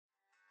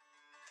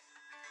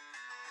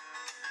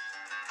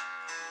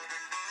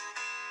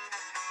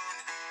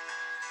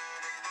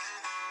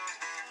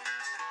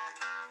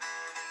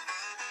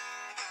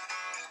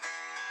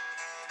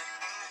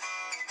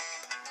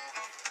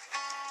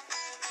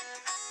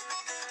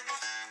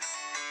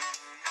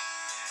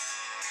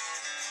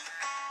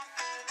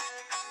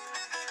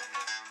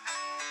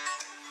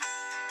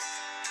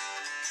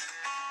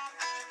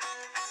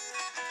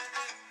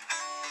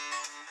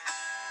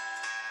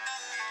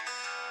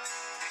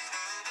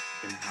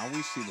and how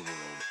we see the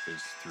world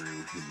is through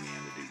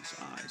humanity's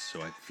eyes.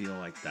 So I feel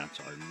like that's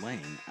our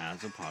lane.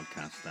 As a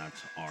podcast,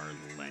 that's our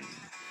lane,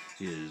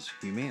 is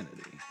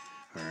humanity.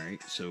 All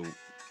right. So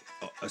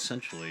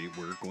essentially,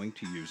 we're going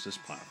to use this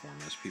platform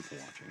as people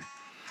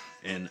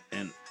watching.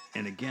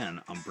 And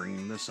again, I'm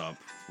bringing this up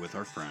with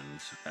our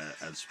friends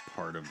as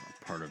part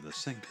of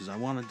this thing because I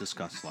want to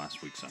discuss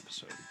last week's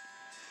episode.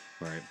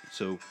 Right.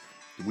 So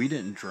we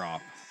didn't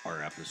drop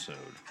our episode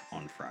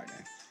on Friday.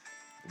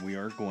 We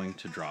are going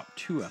to drop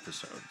 2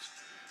 episodes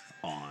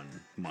on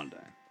Monday.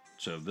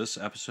 So this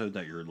episode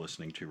that you're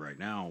listening to right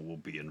now will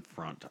be in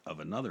front of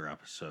another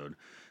episode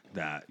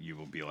that you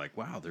will be like,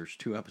 wow, there's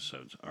 2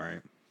 episodes. All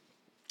right.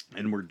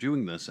 And we're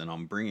doing this, and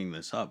I'm bringing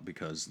this up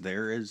because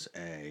there is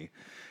a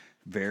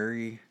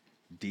very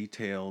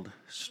detailed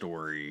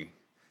story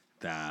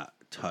that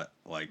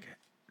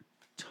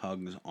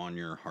tugs on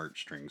your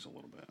heartstrings a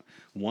little bit.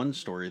 One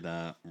story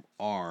that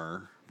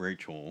our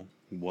Rachel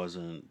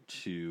wasn't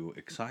too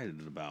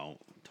excited about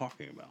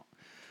talking about.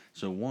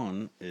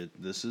 So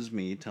this is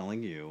me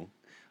telling you,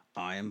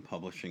 I am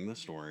publishing the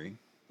story,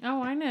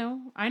 Oh, I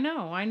know.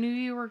 I knew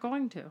you were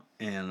going to.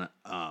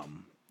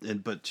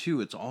 but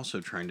two, it's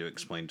also trying to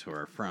explain to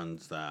our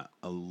friends that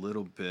a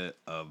little bit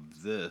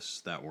of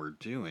this that we're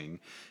doing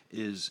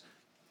is,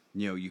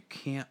 you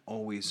can't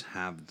always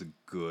have the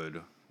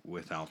good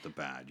without the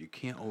bad. You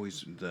can't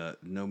always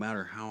no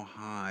matter how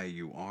high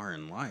you are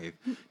in life,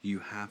 you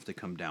have to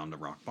come down to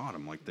rock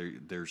bottom. Like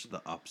there's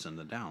the ups and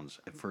the downs.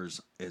 For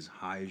as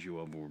high as you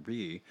will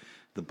be,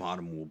 the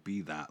bottom will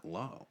be that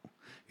low.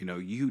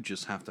 You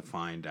just have to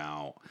find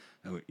out,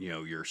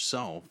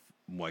 yourself,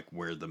 like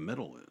where the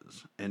middle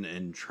is,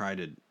 and try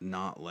to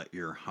not let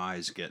your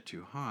highs get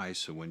too high,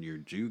 so when you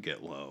do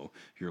get low,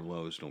 your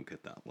lows don't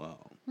get that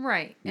low.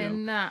 Right.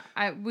 And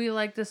we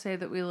like to say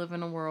that we live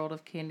in a world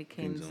of candy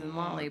canes and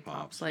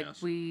lollipops. Like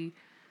yes.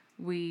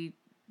 we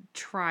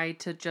try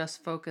to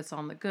just focus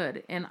on the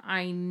good. And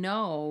I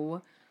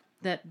know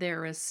that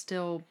there is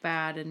still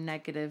bad and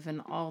negative in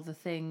all the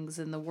things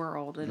in the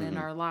world and in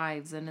our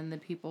lives and in the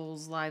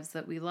people's lives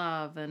that we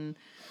love and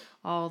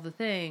all the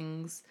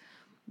things.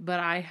 But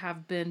I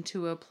have been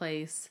to a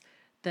place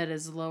that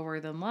is lower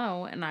than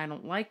low and I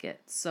don't like it.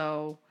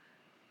 So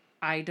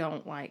I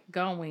don't like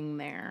going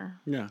there.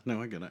 Yeah,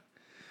 no, I get it.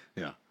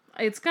 Yeah.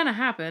 It's gonna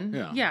happen.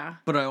 Yeah.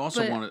 But I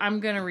also want to. I'm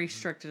gonna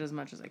restrict it as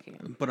much as I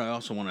can. But I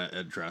also want to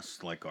address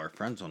like our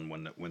friends on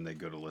when they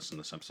go to listen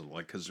to this episode,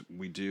 like because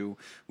we do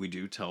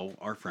tell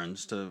our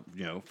friends to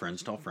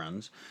friends tell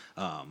friends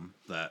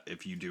that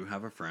if you do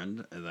have a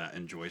friend that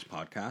enjoys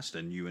podcast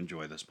and you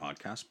enjoy this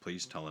podcast,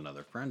 please tell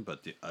another friend.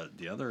 But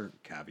the other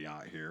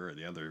caveat here, or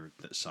the other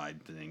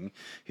side thing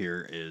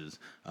here is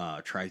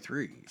try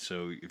 3.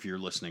 So if you're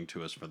listening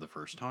to us for the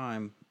first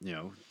time,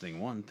 thing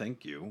one,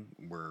 thank you.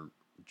 We're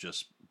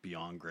just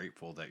beyond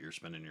grateful that you're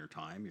spending your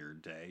time, your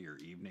day, your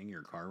evening,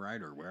 your car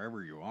ride, or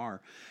wherever you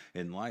are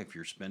in life,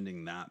 you're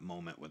spending that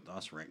moment with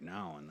us right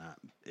now, and that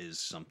is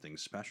something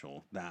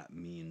special. That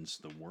means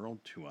the world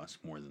to us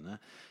more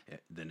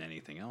than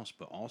anything else.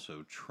 But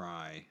also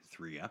try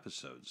 3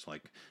 episodes.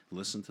 Like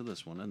listen to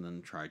this one and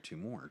then try 2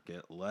 more.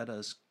 Let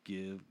us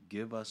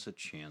give us a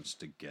chance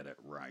to get it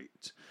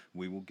right.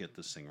 We will get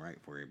this thing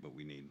right for you, but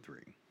we need 3.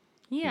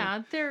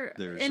 Yeah,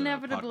 there's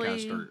inevitably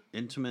podcast or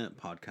intimate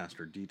podcast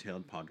or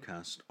detailed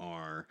podcast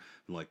are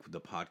like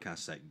the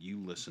podcasts that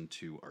you listen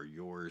to are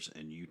yours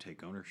and you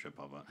take ownership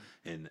of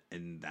it,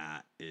 and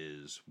that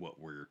is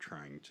what we're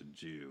trying to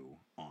do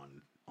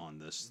on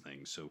this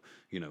thing. So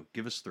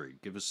give us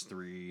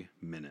 3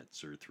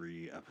 minutes or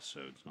 3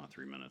 episodes, not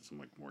 3 minutes. I'm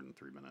like more than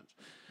 3 minutes.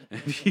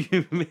 If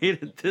you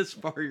made it this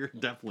far, you're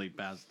definitely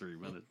past 3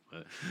 minutes.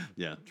 But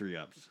yeah, 3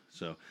 ups.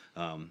 So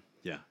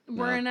yeah.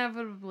 We're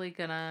inevitably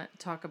gonna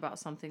talk about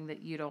something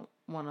that you don't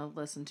want to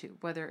listen to,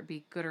 whether it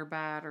be good or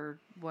bad or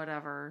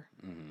whatever.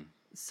 Mm-hmm.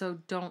 So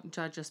don't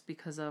judge us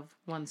because of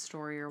one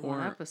story or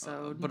one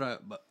episode.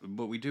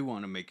 But we do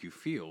want to make you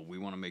feel. We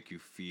want to make you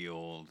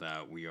feel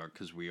that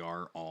because we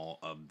are all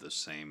of the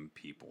same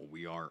people.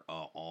 We are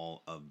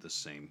all of the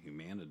same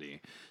humanity.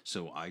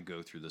 So I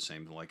go through the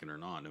same, like it or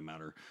not, no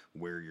matter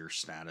where your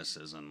status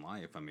is in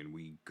life. I mean,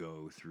 we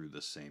go through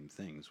the same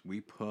things.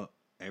 We put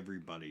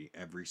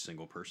every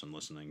single person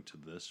listening to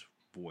this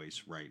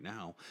voice right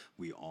now,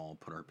 we all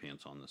put our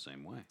pants on the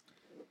same way.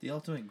 The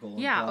ultimate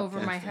goal over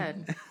my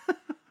head.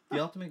 The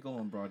ultimate goal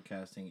in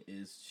broadcasting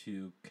is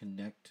to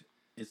connect.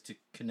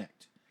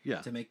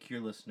 Yeah. To make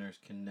your listeners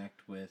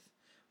connect with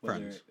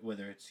friends.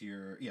 Whether it's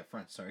your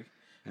friends, sorry.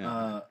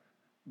 Yeah.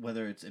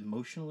 Whether it's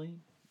emotionally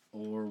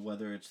or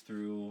whether it's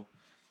through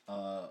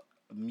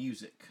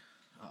music.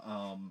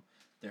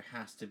 There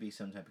has to be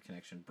some type of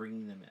connection,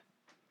 bringing them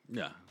in.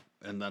 Yeah.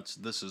 And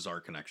this is our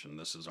connection.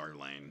 This is our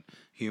lane.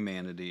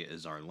 Humanity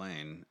is our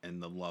lane,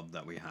 and the love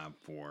that we have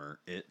for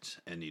it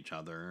and each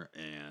other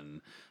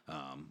and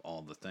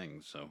all the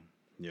things. So,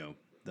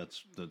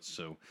 that's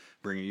so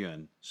bringing you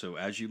in. So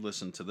as you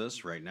listen to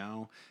this right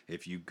now,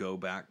 if you go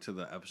back to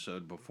the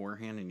episode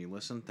beforehand and you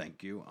listen,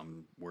 thank you.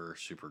 We're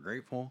super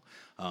grateful.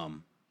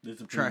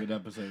 It's a Try- pretty good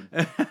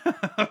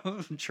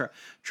episode.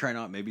 try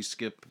not maybe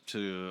skip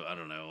to I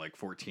don't know like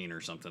 14 or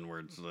something where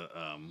it's the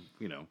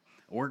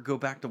or go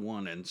back to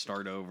 1 and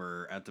start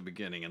over at the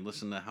beginning and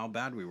listen to how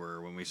bad we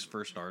were when we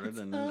first started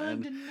and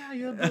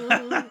Undeniable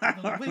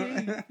the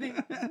way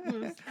it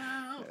was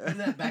out. Is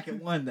that back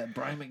at 1? That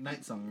Brian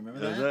McKnight song.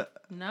 Remember Is that? it?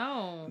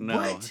 No. No.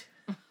 What?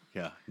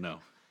 Yeah, no.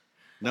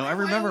 I Why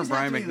remember always have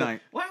Brian to be McKnight.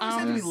 Why always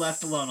have to be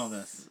left alone on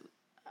this?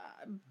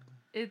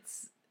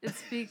 It's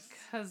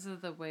because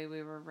of the way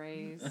we were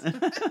raised.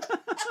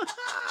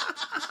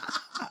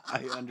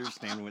 I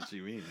understand what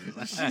you mean.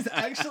 She's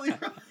actually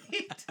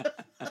right.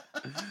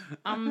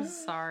 I'm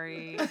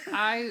sorry.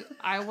 I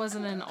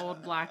wasn't an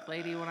old black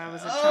lady when I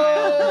was a child.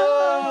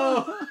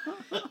 Oh!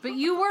 But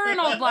you were an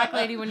old black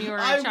lady when you were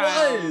a I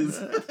child.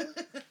 was.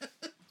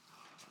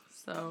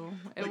 So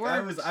it Like,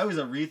 worked. I was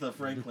Aretha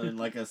Franklin,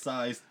 like a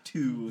size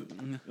 2,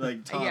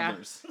 like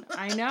toddlers.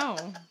 I know.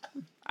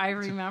 I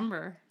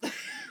remember.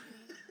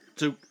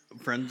 So,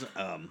 friends,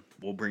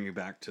 we'll bring you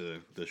back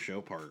to the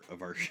show part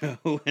of our show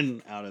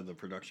and out of the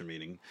production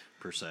meeting,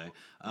 per se.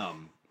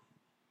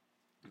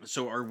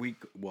 So our week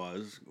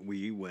was,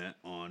 we went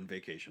on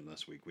vacation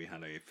this week. We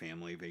had a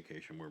family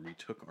vacation where we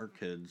took our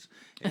kids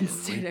And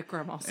stayed at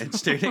Grandma's. and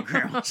stayed at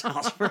Grandma's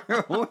house for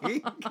a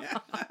week.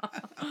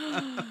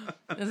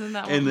 Isn't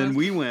that what And then most-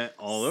 we went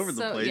all over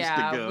the place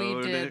yeah, to go.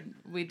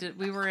 we did.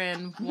 We were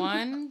in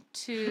 1,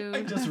 2,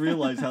 I just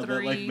realized how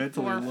that like 3,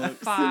 mentally 4,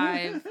 looks.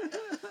 5.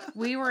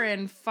 We were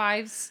in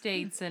 5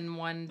 states in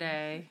one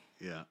day.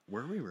 Yeah.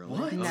 Were we really?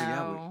 What? Oh,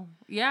 No.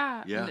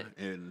 Yeah. Yeah.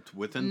 And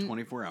within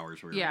 24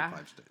 hours, we were yeah. in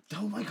 5 states.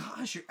 Oh my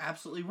gosh, you're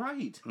absolutely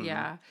right.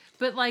 Yeah.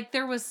 But like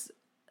there was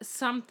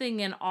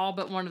something in all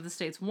but one of the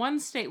states. One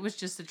state was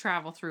just to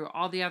travel through.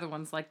 All the other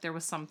ones, like there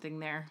was something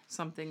there,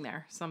 something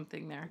there,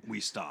 something there. We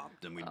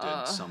stopped and we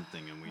did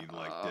something and we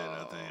like did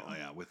a thing. Oh,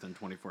 yeah, within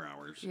 24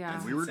 hours. Yeah.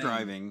 And we were Insane.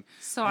 driving.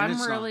 So and I'm it's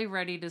not- really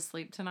ready to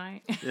sleep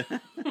tonight.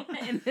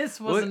 And this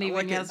wasn't even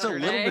It's a yesterday.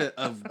 little bit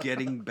of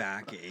getting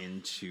back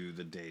into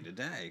the day to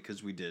day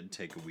because we did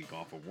take a week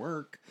off of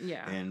work.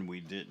 Yeah. And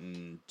we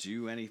didn't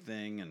do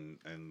anything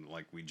and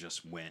like we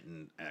just went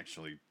and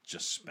actually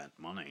just spent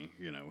money,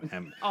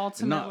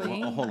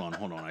 Ultimately. hold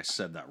on. I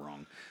said that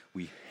wrong.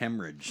 We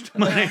hemorrhaged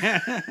money.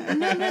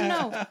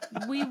 No.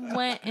 We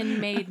went and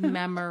made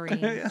memories.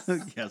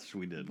 Yes,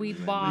 we did. We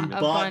made bought memories.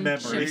 a bought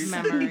bunch memories.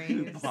 of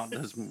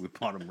memories. We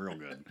bought them real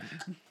good.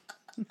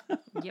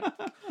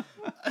 Yep.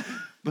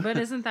 But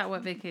isn't that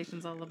what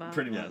vacation's all about?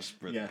 Pretty much.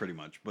 Yes, Yeah. pretty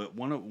much. But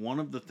one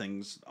of the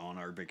things on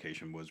our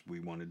vacation was we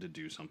wanted to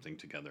do something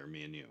together,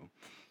 me and you.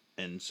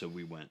 And so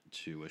we went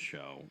to a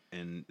show,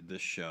 and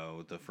this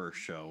show, the first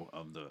show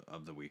of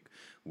the week,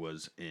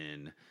 was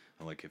in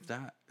like if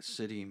that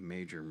city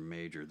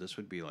major, this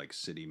would be like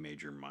city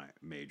major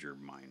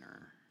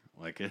minor,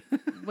 like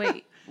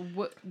Wait,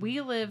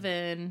 we live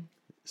in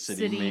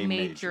city major,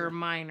 major.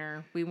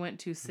 minor. We went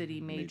to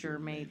city major.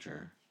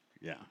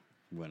 Yeah,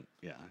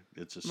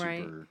 it's a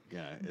Right. super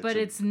But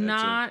it's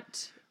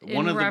not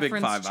one in of the big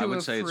reference five. I to would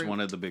a say it's fruit. one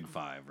of the big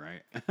five,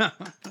 right?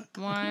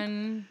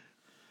 1,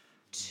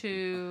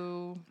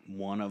 2,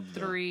 One of the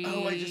 3.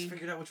 Oh, I just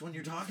figured out which one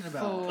you're talking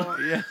about.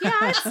 4. Yeah. Yeah,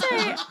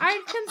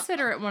 I'd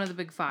consider it one of the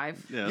big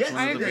 5. Yeah, it's Yes,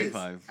 one of it the big is.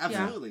 five.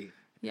 Absolutely.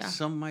 Yeah.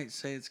 Some might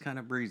say it's kind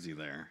of breezy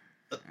there.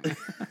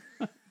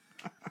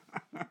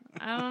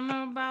 I don't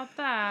know about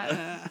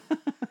that.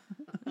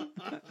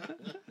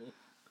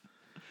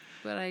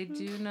 But I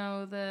do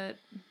know that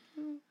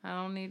I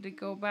don't need to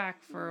go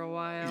back for a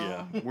while.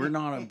 Yeah, we're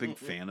not a big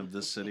fan of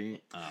this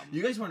city.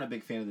 You guys weren't a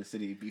big fan of the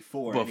city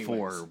before.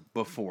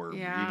 Before,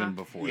 Yeah. even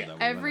before Yeah. that.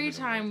 we Every went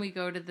over time there. we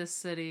go to this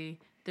city,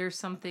 there's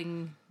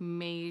something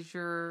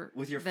major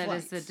With your that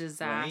is flights, a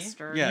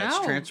disaster.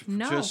 Yeah, it's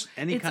no, just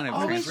any it's kind of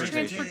always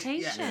transportation.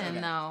 transportation.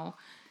 Yeah. though.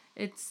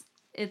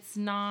 It's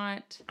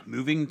not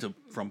moving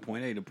from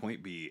point A to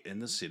point B in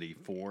the city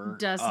for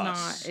does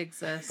us, not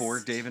exist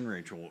for Dave and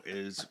Rachel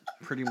is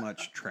pretty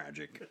much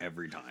tragic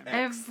every time.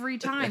 every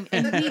time,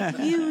 and we've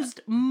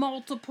used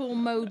multiple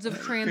modes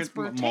of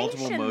transportation.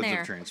 Multiple modes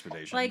there. of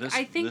transportation. Like This-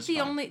 I think this the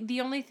time-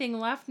 only thing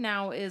left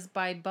now is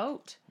by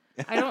boat.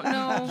 I don't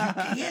know.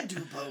 You can't do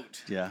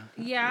boat. Yeah.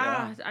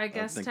 Yeah, I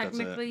guess think that's it.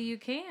 technically you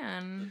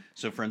can.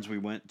 So, friends, we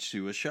went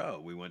to a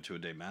show. We went to a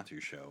Dave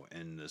Matthews show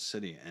in the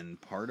city.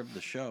 And part of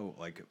the show,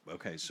 like,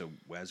 okay, so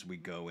as we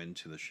go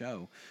into the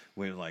show,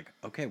 we're like,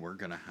 okay, we're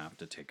going to have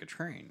to take a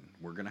train.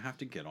 We're going to have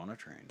to get on a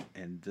train.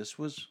 And this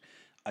was,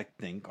 I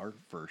think, our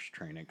first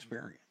train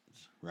experience,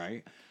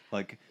 right?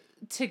 Like,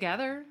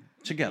 Together.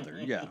 together,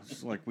 yeah.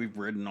 It's like we've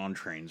ridden on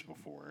trains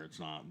before. It's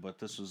not, but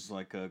this was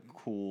like a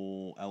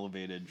cool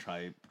elevated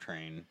type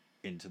train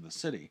into the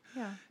city.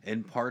 Yeah.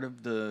 And part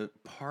of the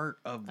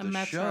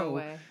metro show,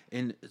 way.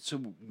 and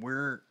so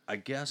we're, I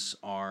guess,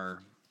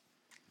 our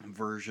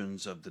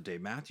versions of the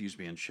Dave Matthews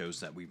Band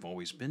shows that we've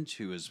always been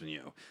to is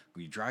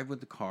you drive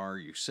with the car,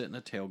 you sit in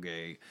a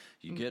tailgate,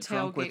 you get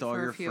drunk with tailgate all for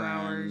a your few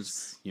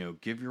friends, hours.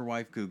 give your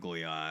wife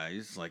googly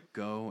eyes, like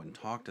go and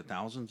talk to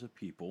thousands of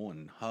people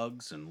and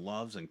hugs and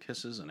loves and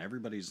kisses and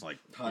everybody's like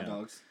Hot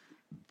dogs.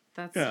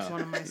 That's Yeah.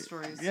 one of my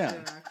stories Yeah,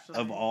 too, actually.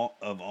 of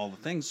all the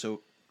things.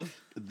 So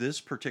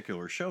this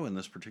particular show in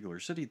this particular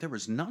city, there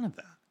was none of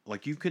that.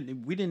 Like we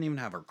didn't even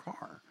have our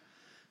car.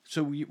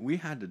 So we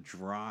had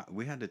to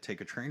we had to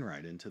take a train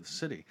ride into the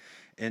city.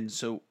 And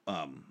so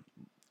a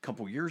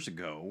couple years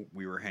ago,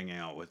 we were hanging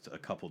out with a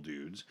couple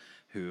dudes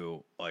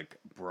who like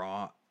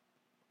brought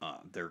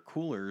their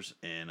coolers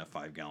in a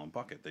 5-gallon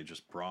bucket. They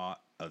just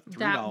brought a $3.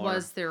 That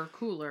was their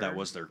cooler. That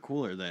was their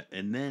cooler.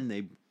 And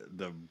then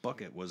the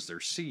bucket was their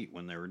seat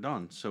when they were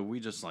done. So we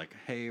just like,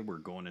 hey, we're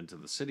going into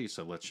the city,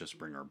 so let's just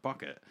bring our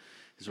bucket.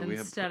 So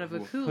Instead of a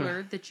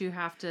cooler that you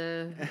have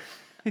to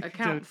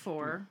account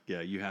for. Yeah,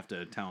 you have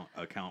to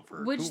account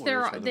for Which coolers,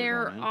 there whether they're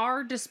there going in.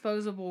 are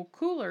disposable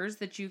coolers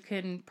that you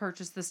can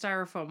purchase, the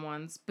styrofoam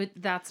ones, but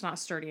that's not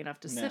sturdy enough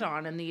to sit No.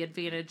 on. And the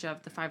advantage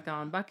of the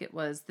 5-gallon bucket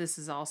was this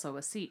is also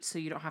a seat, so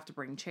you don't have to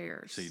bring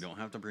chairs. So you don't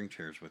have to bring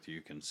chairs with you.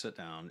 You can sit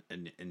down,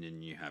 and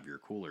then you have your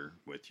cooler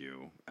with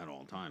you at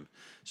all times.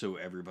 So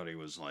everybody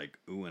was like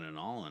oohing and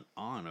awing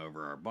on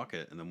over our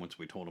bucket. And then once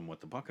we told them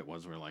what the bucket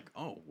was, we are like,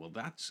 oh, well,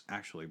 that's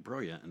actually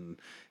brilliant. And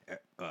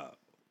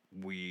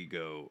we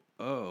go,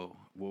 oh,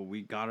 well,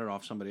 we got it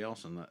off somebody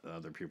else, and the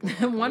other people. Are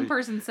like, One "Well,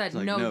 person said,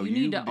 like, no, no, you need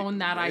you to do- own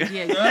that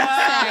idea. You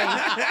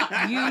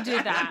say you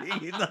did that.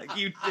 He's like,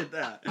 you did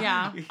that.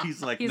 Yeah.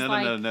 He's like, He's no,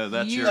 like, no, no,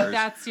 that's you, yours.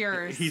 That's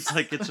yours. He's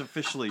like, it's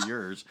officially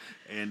yours.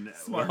 And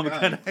Smart I'm guy.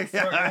 kinda-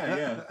 Smart guy,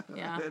 yeah.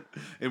 Yeah.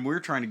 And we're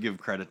trying to give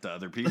credit to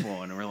other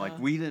people, and we're like,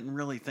 we didn't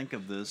really think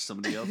of this.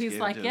 Somebody else. He's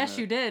gave like, it yes,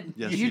 to you did.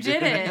 Yes, you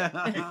did it.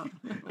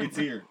 It's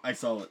here. I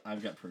saw it.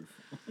 I've got proof.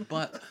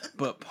 But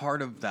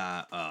part of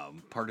that,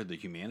 part of the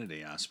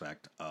humanity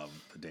aspect of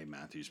the Dave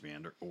Matthews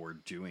Band or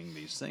doing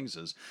these things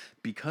is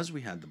because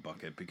we had the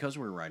bucket, because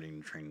we were riding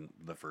the train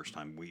the first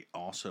time, we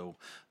also,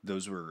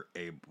 those were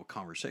a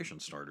conversation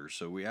starters.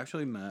 So we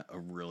actually met a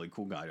really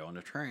cool guy on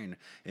the train,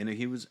 and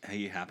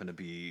he happened to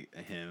be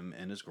him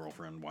and his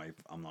girlfriend, wife,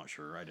 I'm not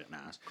sure, I didn't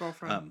ask.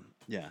 Girlfriend.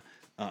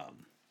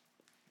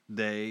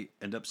 They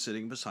end up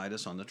sitting beside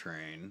us on the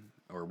train,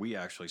 or we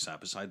actually sat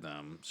beside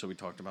them. So we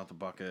talked about the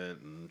bucket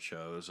and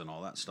shows and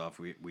all that stuff.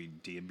 We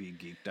D&B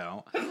geeked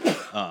out.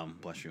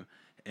 Bless you.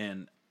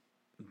 And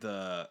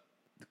the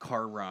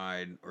car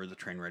ride or the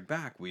train ride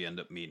back, we end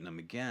up meeting them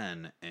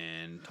again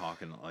and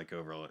talking like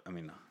over. I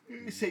mean,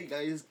 So you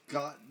guys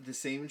got the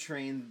same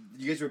train.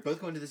 You guys were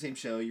both going to the same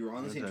show. You were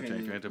on the same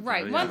train.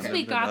 Right. Yeah, Once okay.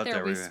 we got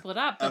there, we we split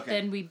up, but Okay.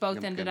 then we both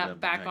Yep, ended ended up up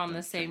back back on on the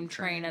the same same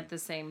train train. at the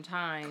same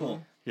time.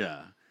 Cool.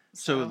 Yeah.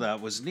 So So-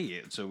 that was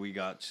neat. So we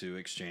got to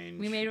exchange.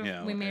 We made a, you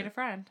know, we made a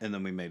friend. And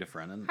then we made a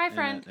friend. And, Hi, and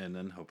friend. then- And,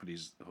 then hopefully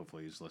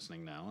he's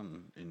listening now,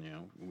 and you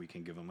know we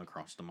can give him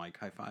across the mic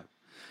high five.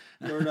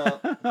 Word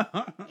up.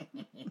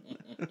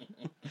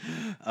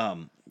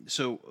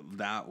 So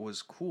that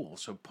was cool.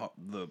 So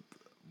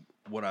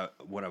what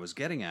I was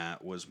getting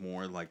at was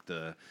more like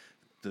the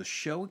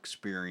show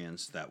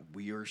experience that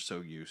we are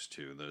so used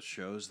to, the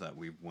shows that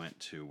we went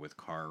to with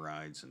car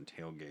rides and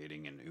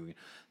tailgating and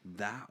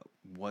that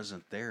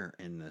wasn't there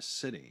in this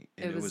city.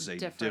 And It was a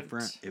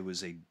different. it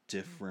was a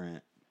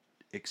different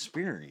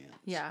experience.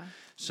 Yeah.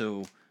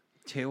 So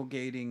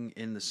tailgating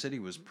in the city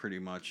was pretty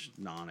much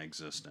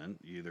non-existent.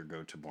 You either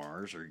go to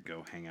bars or you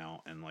go hang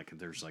out, and like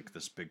there's like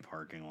this big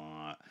parking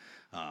lot.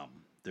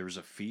 There was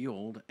a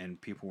field, and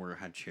people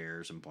had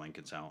chairs and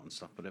blankets out and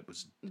stuff. But it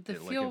was The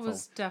it feel felt-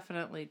 was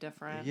definitely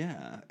different.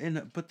 yeah,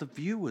 but the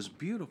view was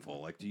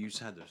beautiful. Like you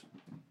just had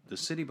the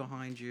city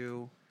behind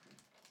you.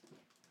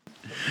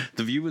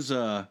 The view was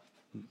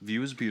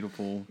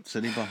beautiful.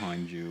 City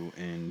behind you,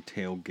 and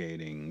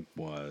tailgating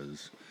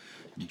was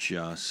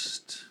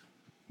just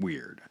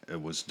weird.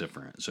 It was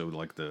different. So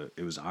like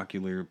it was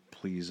ocularly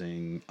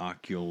pleasing.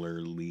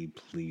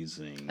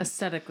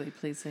 Aesthetically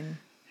pleasing.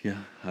 Yeah,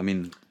 I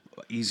mean,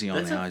 easy on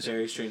That's the a eyes.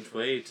 very strange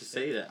way to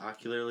say that,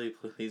 ocularly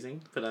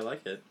pleasing, but I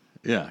like it.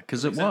 Yeah,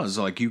 because it Makes was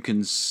like you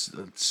can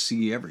see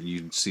you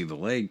can see the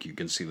lake, you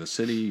can see the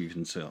city, you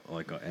can see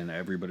like, and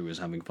everybody was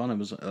having fun. It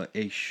was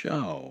a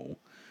show,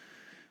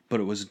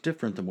 but it was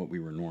different than what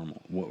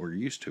we're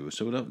used to.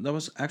 So that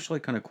was actually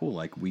kind of cool.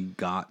 Like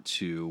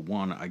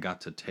I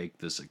got to take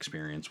this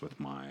experience with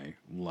my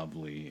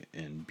lovely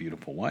and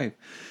beautiful wife,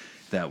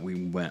 that we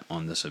went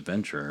on this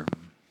adventure,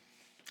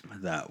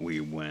 that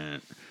we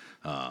went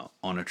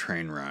on a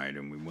train ride,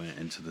 and we went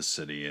into the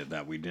city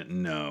that we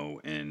didn't know,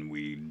 and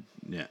we've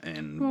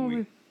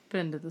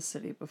been to the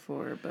city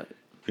before, but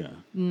yeah,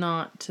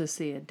 not to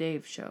see a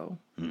Dave show.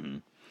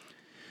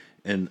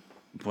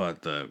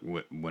 but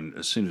when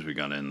as soon as we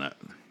got in that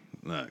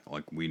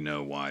like we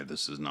know why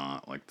this is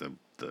not like the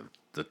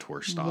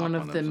tour stop. One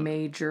of the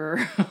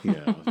major. yeah,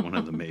 it was one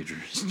of the major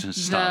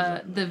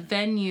stops. the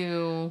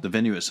venue. The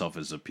venue itself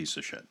is a piece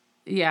of shit,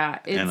 Yeah,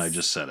 and I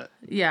just said it.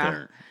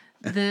 Yeah.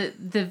 There.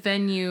 the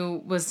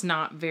venue was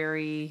not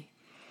very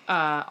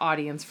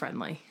audience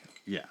friendly.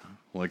 Yeah,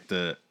 like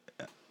the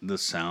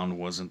sound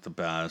wasn't the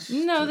best.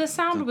 No, the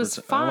sound was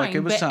fine,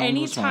 like, but sound was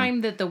anytime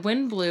fine. that the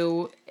wind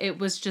blew, it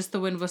was just the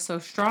wind was so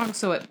strong,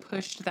 so it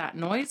pushed that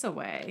noise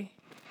away.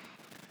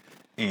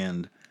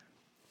 And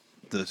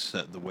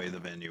the way the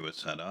venue was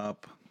set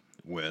up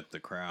with the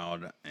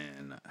crowd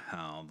and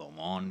how the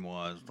lawn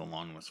was. The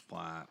lawn was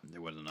flat. It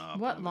wasn't up.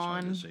 What It was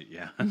hard to lawn? see.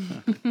 Yeah.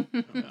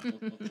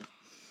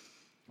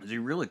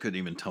 You really couldn't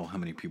even tell how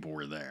many people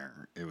were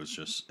there. It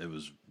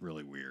was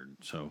really weird.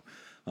 So,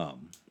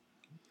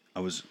 I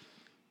was,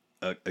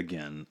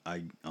 I'm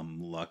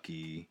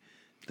lucky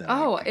that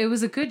Oh, it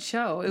was a good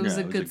show. It was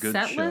a good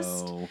set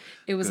list. show.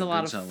 It was a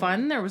lot good of set fun.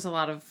 list. There was a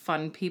lot of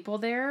fun people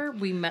there.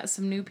 We met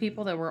some new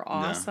people that were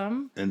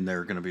awesome. And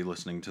they're going to be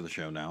listening to the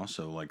show now,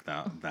 so like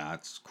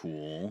that's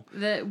cool.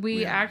 That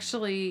we Yeah.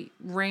 actually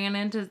ran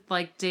into,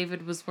 like,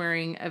 David was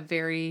wearing a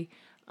very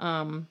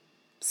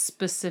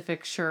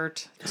specific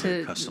shirt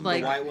to Custom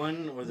like The white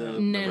one or the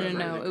no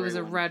the it was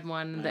gray a one? red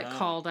one that Oh.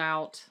 called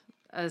out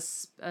a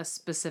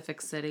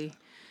specific city.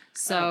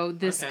 So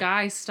this okay.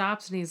 guy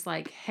stops and he's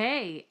like,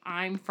 "Hey,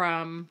 I'm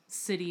from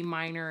City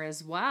Minor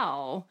as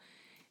well."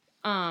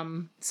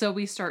 So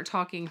we start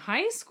talking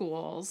high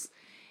schools,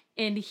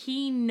 and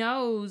he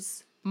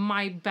knows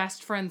my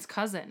best friend's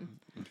cousin.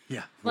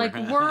 Yeah. Like,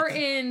 we're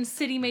in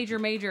City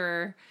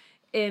Major,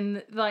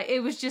 and like it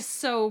was just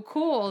so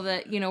cool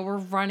that we're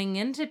running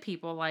into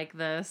people like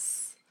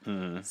this.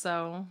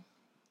 So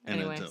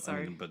anyway,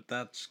 sorry. But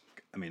that's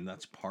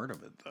part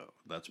of it, though.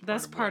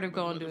 That's part of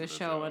going to a the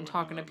show and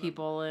talking to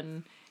people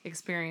and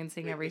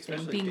experiencing everything,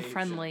 especially being Dave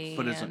friendly.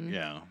 But it's and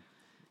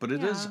but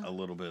it is Yeah. a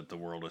little bit. The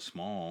world is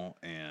small,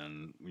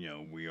 and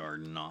we are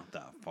not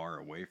that far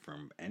away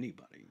from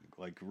anybody.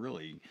 Like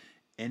really,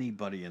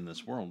 anybody in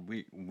this world,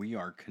 we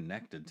are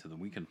connected to them.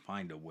 We can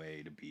find a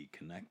way to be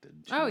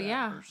connected to Oh, that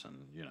yeah. person.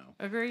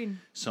 Agreed.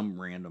 Some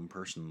random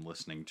person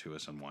listening to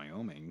us in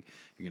Wyoming,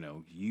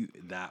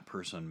 that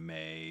person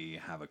may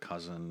have a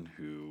cousin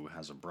who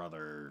has a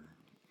brother.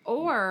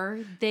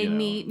 Or they You know,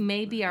 meet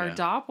maybe our yeah.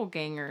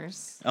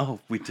 doppelgangers. Oh,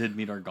 we did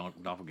meet our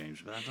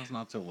doppelgangers, but that's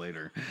not till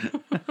later.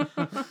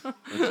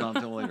 That's not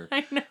till later.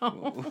 I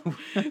know,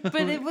 but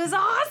it was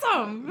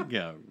awesome.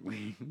 Yeah,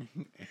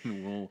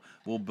 and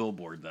we'll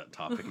billboard that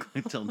topic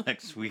until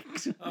next week.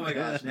 Oh my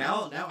gosh!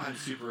 Now I'm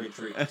super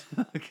intrigued.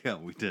 Yeah,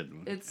 we did.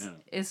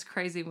 It's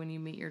crazy when you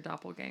meet your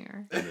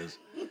doppelganger. It is.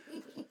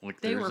 Like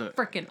They there's were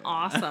freaking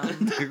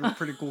awesome. They were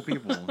pretty cool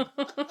people.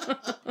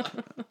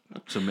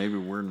 So maybe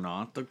we're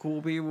not the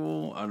cool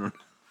people. I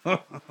don't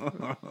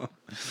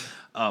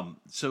know.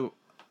 So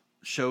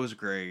show's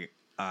great.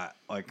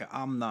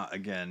 I'm not.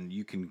 Again,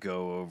 you can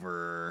go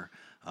over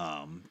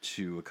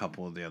to a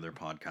couple of the other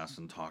podcasts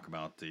and talk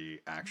about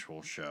the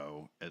actual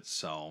show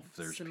itself.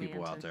 There's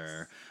people out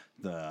there,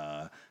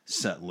 the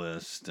set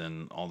list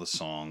and all the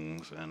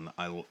songs, and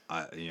I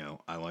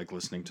like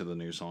listening to the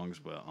new songs,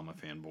 but I'm a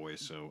fanboy,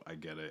 so I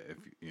get it. If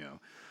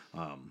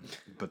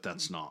but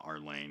that's not our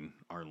lane.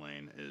 Our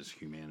lane is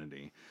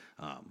humanity.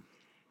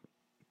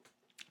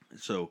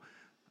 So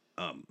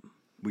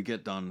we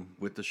get done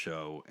with the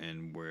show,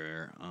 and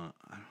we're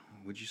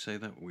would you say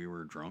that we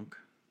were drunk?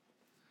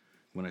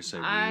 When I say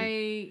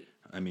we,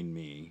 I mean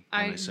me.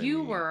 When I say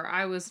you we, were.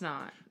 I was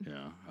not.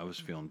 Yeah, I was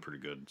feeling pretty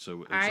good.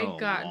 So it's I a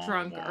got long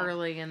drunk walk.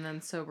 early and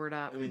then sobered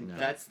up. I mean, No.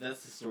 that's the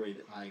story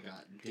that I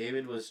got.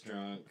 David was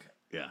drunk.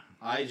 Yeah.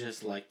 I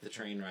just liked the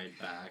train ride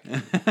back.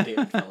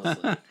 David fell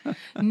asleep.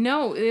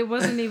 No, it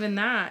wasn't even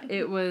that.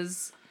 It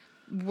was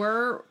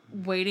we're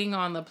waiting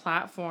on the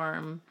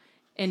platform,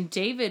 and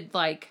David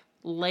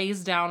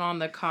lays down on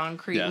the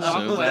concrete Yeah,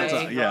 so walkway. that's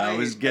I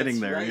was Right, getting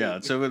that's there. right. Yeah,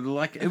 so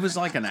it was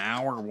like an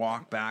hour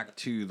walk back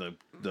to the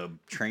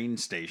train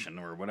station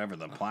or whatever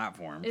the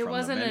platform. It from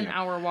wasn't the an venue.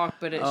 hour walk,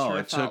 but it sure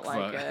it felt took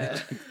like it.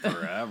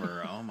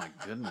 forever. Oh my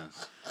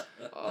goodness.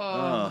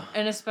 Oh,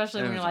 and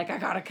especially when It you're was- like, I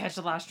gotta catch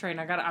the last train.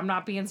 I'm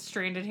not being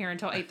stranded here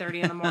until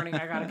 8:30 in the morning.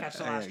 I gotta catch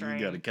the last train.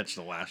 You got to catch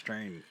the last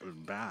train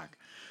back.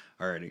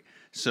 Alrighty.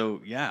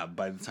 So yeah,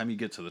 by the time you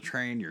get to the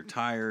train, you're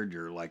tired.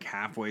 You're like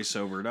halfway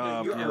sobered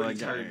up. You're already like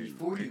tired "Hey."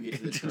 before you get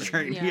to the To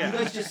train. Yeah. You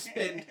guys just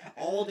spend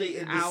all day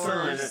in the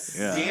Hours.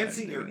 sun, Yeah.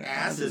 dancing your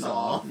asses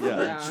off,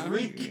 Yeah.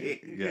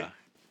 drinking. Yeah.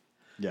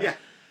 Yeah. Yeah.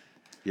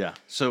 Yeah.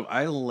 So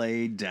I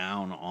laid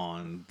down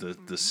on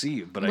the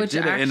seat, but Which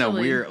I did it in a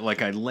actually- weird,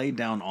 like I laid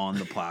down on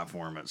the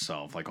platform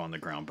itself, like on the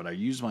ground, but I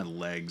used my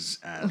legs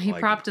as He like,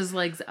 propped his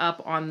legs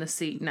up on the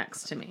seat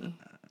next to me.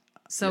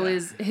 So Yeah.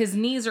 his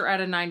knees are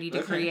at a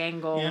 90-degree Okay.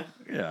 angle, Yeah.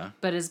 Yeah.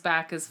 but his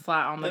back is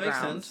flat on the That makes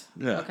ground. sense.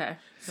 Yeah. Okay.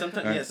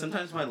 Sometimes, Right. yeah.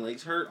 Sometimes my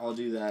legs hurt. I'll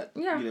do that.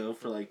 Yeah.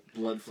 For like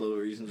blood flow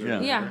reasons. Or Yeah.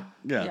 whatever.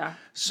 Yeah. Yeah. Yeah.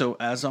 So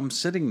as I'm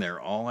sitting there,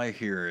 all I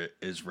hear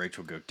is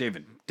Rachel go,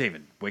 David,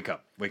 wake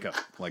up. Like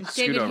scoot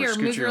David, over, here,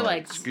 scoot move your your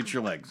legs. legs. Scoot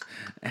your legs.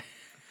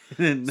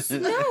 And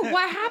then- No,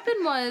 what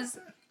happened was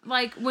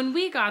when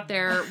we got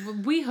there,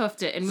 we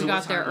hoofed it and we So got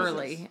what there time was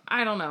early. this?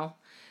 I don't know.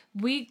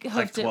 We like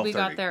hoofed it. We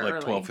got 12:30, there like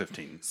early.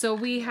 12:15. So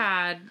we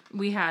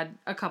had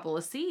a couple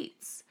of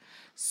seats.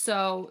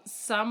 So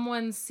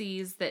someone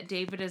sees that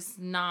David is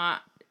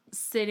not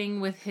sitting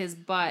with his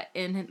butt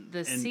in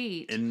the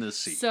seat. In the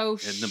seat. So in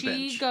the she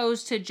bench.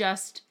 goes to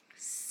just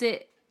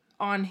sit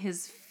on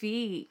his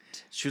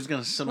feet. She was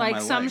gonna sit on Like my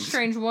some legs.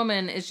 strange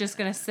woman is just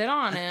gonna sit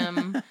on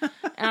him.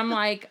 And I'm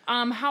like,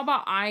 how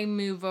about I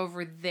move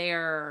over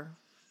there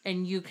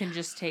and you can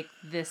just take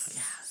this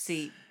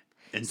seat?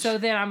 And So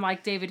then I'm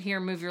like, David, here,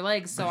 move your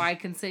legs so I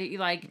can sit.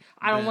 Like,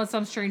 I don't want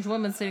some strange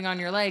woman sitting on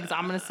your legs.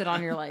 I'm gonna sit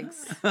on your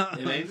legs.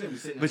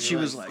 But she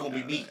was like, "It's gonna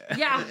be me."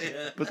 Yeah.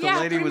 but the Yeah,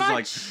 lady pretty was like,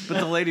 much. but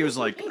the lady was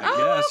like, I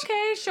Oh, guess.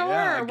 okay, sure,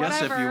 Yeah, I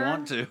guess whatever. if you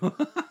want to.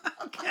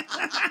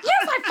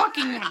 Yes, I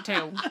fucking want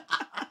to.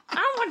 I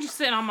don't want you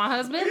sitting on my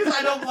husband. Because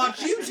I don't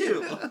want you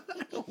to.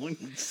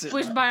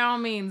 Which, by all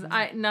means,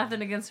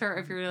 nothing against her.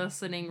 If you're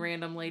listening,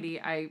 random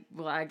lady, I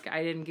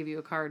didn't give you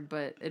a card,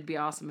 but it'd be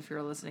awesome if you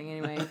were listening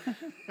anyway.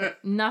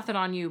 Nothing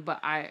on you, but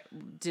I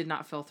did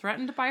not feel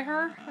threatened by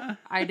her.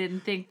 I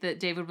didn't think that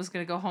David was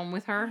going to go home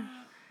with her.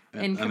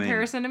 In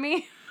comparison to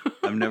me.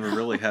 I've never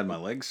really had my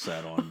legs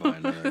sat on by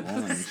another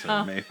woman,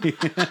 so maybe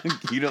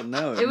you don't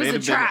know. It was a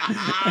trap.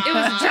 It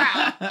was a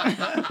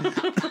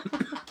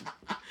trap.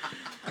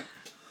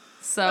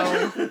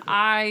 So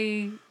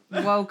I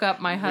woke up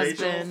my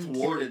Rachel husband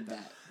thwarted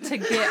that. to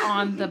get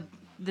on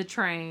the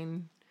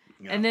train,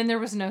 and then there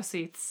was no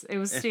seats. It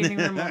was standing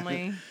room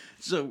only.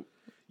 So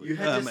You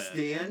had to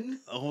stand.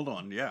 hold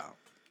on, yeah.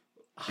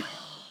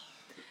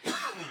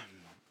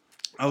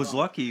 I was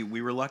lucky.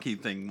 We were lucky.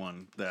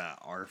 That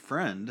our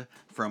friend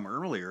from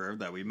earlier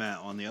that we met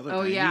on the other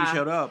train, yeah. he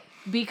showed up.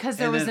 Because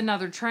there And was then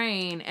another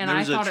train, and There I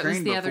was a thought it was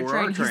train the other before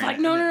our train. He's train. like,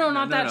 no,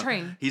 not that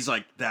train. He's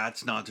like,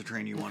 that's not the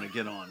train you want to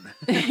get on.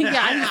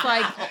 Yeah, he's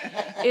like,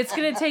 it's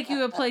gonna take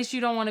you a place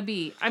you don't want to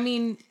be. I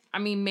mean,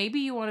 maybe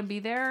you want to be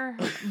there,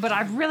 but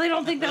I really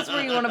don't think that's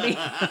where you want to be.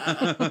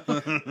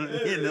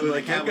 And they're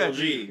like, Capital okay.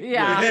 G.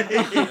 Yeah.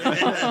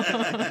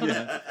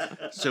 Yeah.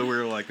 So we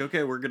were like,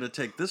 okay, we're gonna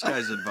take this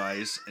guy's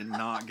advice and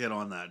not get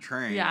on that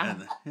train. Yeah.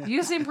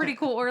 You seemed pretty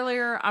cool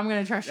earlier. I'm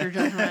gonna trust your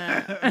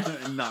judgment.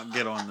 And not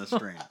get on this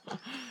train.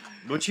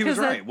 Which he was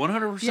 'Cause right,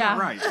 100% yeah.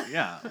 right.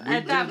 Yeah. We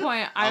At that did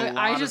point, a I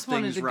lot just of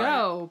wanted things to right.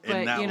 go, but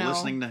and that, you know,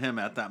 listening to him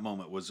at that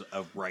moment was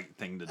a right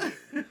thing to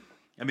do.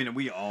 I mean,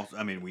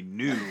 we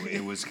knew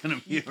it was going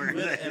to be You would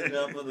end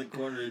up on the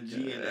corner of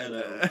G and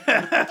Edo.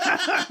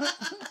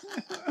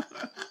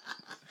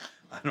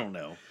 I don't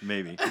know,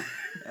 maybe.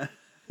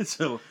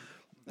 So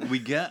we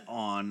get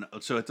on.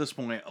 So at this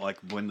point, like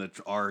when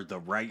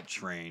the right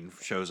train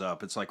shows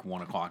up, it's like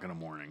 1 o'clock in the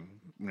morning.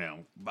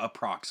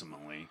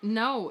 Approximately.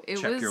 no, it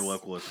Check was your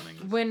local listening.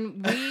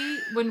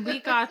 when we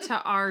got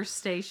to our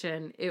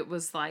station. It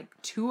was like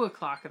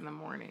 2:00 in the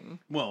morning.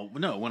 Well,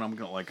 no, when I'm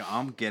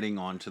getting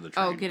onto the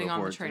train. Oh, getting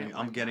on the before train.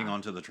 I'm getting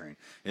onto the train.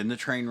 In the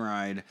train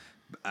ride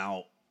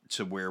out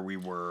to where we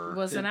were.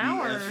 Was an The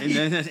hour,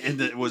 BFG.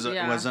 and it was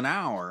Yeah. was an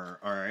hour.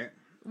 All right.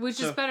 which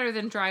is better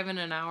than driving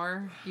an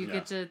hour. You Yeah.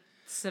 get to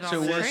sit on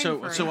So the train so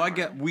for an so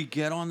hour. we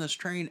get on this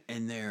train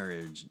and there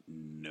is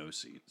no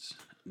seats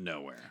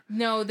nowhere.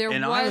 No, there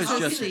And I was was a How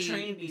just- could the seat.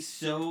 train be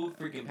so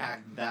freaking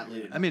packed that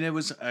late? I mean, it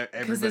was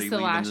everybody the leaving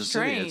last the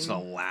city. It's the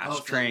train. last Oh,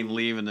 so- train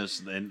leaving the If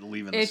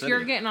city.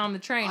 you're getting on the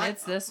train, I-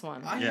 it's this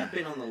one. I Yeah. have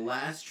been on the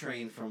last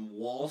train from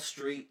Wall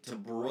Street to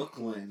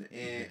Brooklyn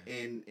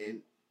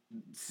in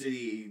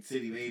city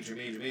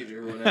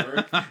major or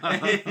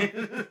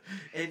whatever,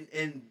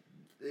 and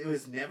it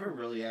was never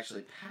really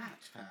actually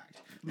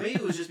packed. Maybe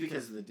it was just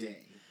because of the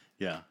day.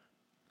 Yeah.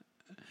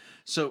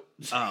 So,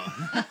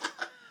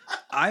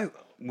 I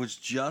was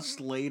just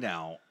laid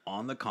out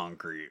on the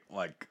concrete,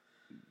 like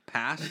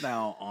passed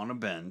out on a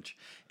bench,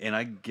 and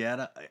I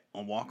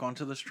walk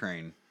onto this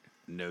train,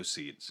 no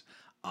seats.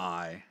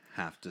 I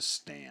have to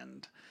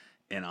stand,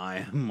 and I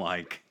am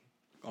like,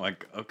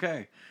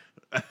 okay.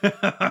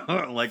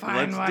 Like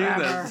Fine, let's do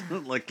whatever.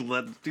 this. Like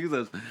let's do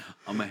this.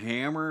 I'm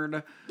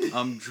hammered.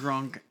 I'm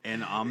drunk,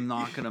 and I'm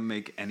not gonna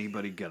make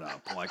anybody get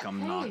up. Like I'm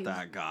Hey. not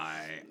that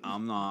guy.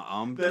 I'm not.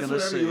 I'm That's gonna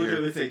whatever sit you were here.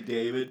 going to say,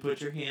 David. Put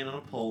your hand on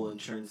a pole and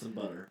churn some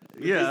butter.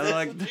 Yeah,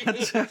 like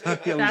that's. It was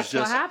That's what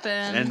just,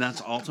 happened. and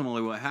that's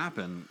ultimately what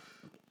happened.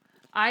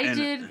 I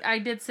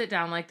and- did sit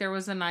down. Like there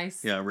was a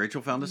nice Yeah,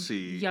 Rachel found a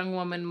seat. young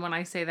woman. When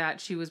I say that,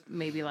 she was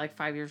maybe like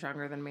 5 years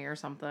younger than me or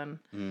something.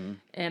 Mhm.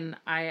 And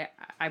I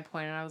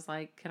pointed. I was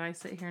like, "Can I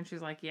sit here?" And she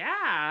was like,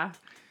 "Yeah."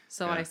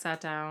 So Yeah. I sat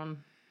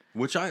down.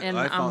 Which I And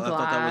thought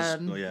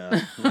that was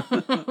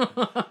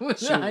yeah. Which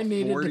So I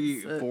needed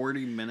 40, to sit.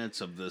 40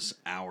 minutes of this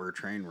hour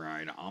train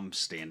ride, I'm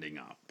standing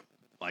up,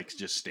 like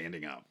just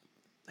standing up,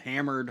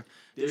 hammered,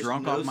 There's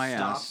drunk no off my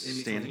ass, stops in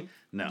standing. between?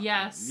 No.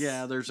 Yes.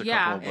 Yeah, there's a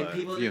Yeah. couple, And but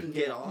people didn't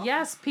get off?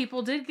 Yes,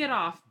 people did get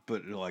off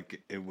but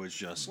like it was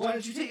just Why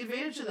did you take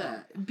advantage of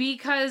that?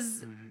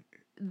 because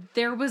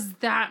there was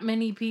that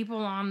many people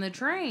on the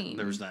train.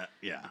 there was that.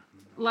 Yeah.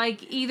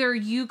 Like either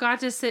you got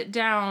to sit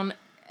down,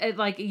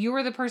 like you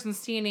were the person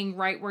standing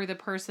right where the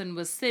person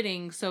was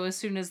sitting, so as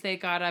soon as they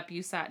got up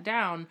you sat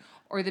down,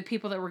 or the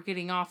people that were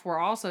getting off were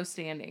also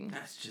standing.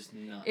 That's just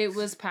nuts. It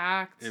was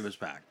packed. It was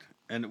packed,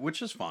 and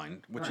which is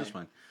fine, is Right.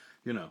 fine,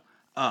 you know.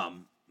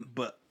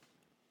 But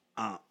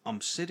I'm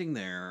sitting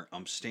there,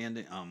 I'm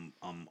standing, I'm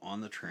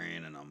on the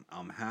train, and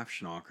I'm half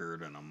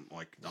schnockered, and I'm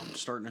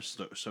starting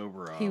to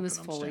sober up. He was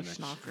and I'm fully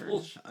standing,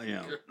 schnockered. you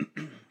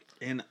know.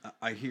 And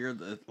I hear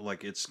that,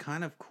 like, it's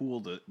kind of cool.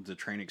 The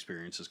train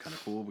experience is kind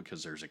of cool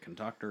because there's a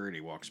conductor and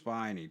he walks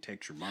by and he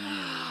takes your money.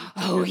 And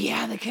Oh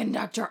yeah, the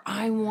conductor.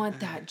 I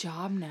want that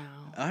job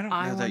now. I don't know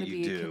that wanna you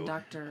be a do.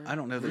 conductor. I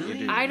don't know that you Really?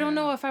 do. I don't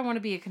yeah. know if I want to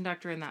be a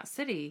conductor in that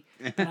city,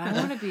 but I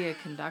want to be a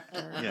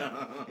conductor.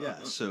 Yeah, yeah.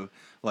 So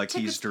like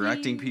Tickets, he's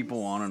directing please.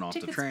 people on and off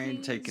the Tickets, train,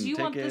 please. taking You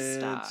want this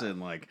tickets, stuff. and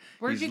like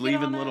Where'd he's you get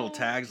leaving on little it?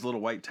 tags, little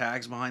white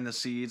tags behind the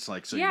seats,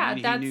 like so Yeah,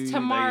 he that's knew to that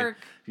mark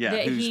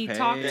that who's he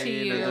talked to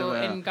paid, you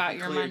and and got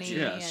your Cleared money. you.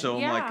 yeah. and- So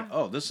I'm yeah. like,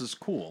 oh, this is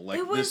cool. Like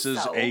It was this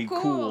is so a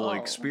cool cool.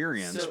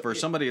 experience So for it-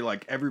 somebody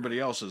like everybody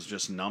else is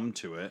just numb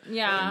to it.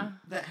 yeah.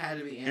 That had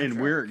to be Amtrak.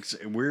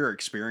 And we're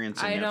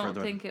experiencing I it for don't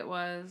the think it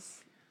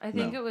was. I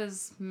think No. it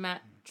was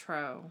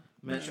Metro.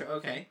 Metro.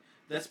 Okay,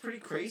 that's pretty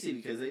crazy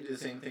because they do the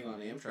same thing on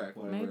Amtrak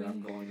whenever Maybe.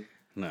 I'm going.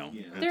 no.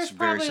 Yeah. It's There's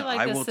very probably, sim- like,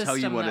 I a will tell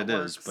you system what that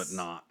it is, works. but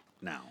not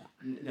now.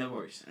 No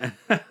worries.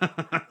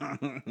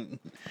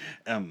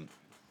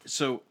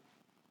 So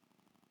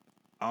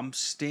I'm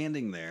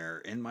standing there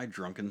in my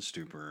drunken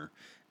stupor,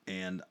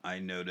 and I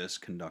notice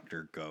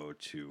conductor go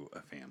to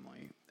a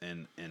family,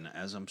 and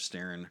as I'm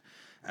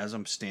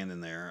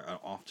standing there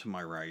off to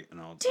my right, and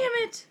I'll Damn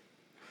it!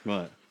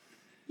 what.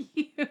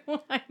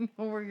 I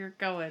know where you're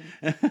going.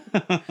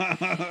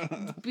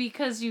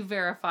 Because you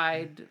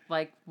verified,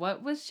 like,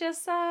 what was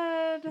just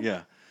said.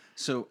 Yeah.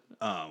 So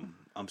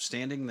I'm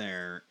standing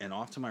there, and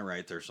off to my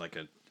right, there's like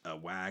a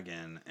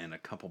wagon and a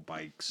couple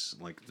bikes,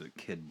 like the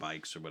kid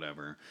bikes or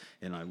whatever.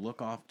 And I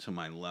look off to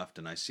my left,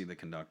 and I see the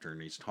conductor,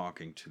 and he's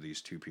talking to these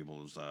two people.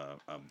 There's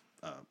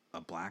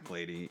a black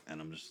lady,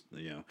 and I'm just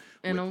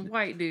And a with-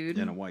 white dude.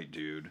 and a white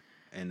dude,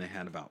 and they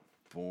had about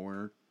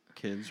 4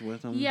 kids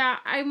with them. Yeah,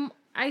 I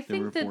were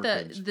think that 4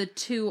 the kids. the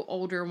 2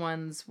 older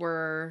ones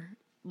were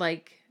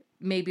like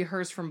maybe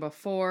hers from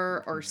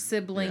before or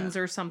siblings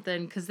or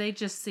something because they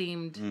just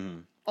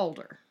seemed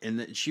older.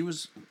 And she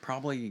was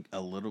probably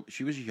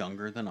she was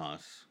younger than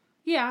us.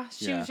 Yeah,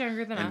 she Yeah. was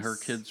younger than and us. her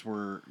kids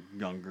were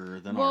younger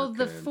than Well, our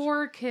the kids.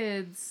 4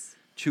 kids.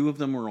 2 of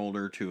them were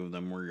older, 2 of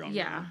them were younger.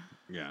 Yeah.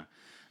 Yeah.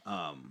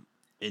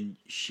 And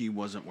she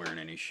wasn't wearing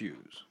any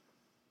shoes.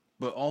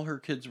 But all her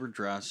kids were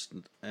dressed,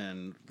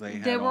 and they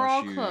had They were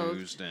all shoes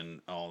clothed.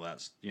 and all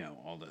that,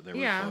 all that. They were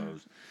Yeah.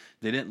 clothed.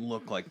 They didn't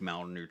look like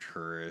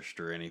malnourished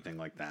or anything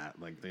like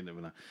that. Like they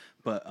didn't.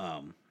 But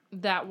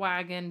That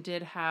wagon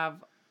did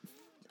have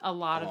a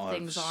lot of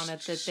things on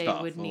it that they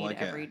stuff, would need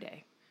like every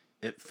day.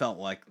 it felt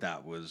like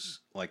that was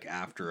like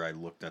after I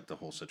looked at the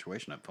whole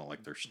situation, it felt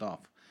like their stuff.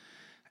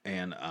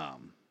 And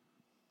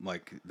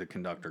like the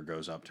conductor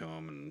goes up to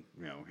him and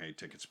hey,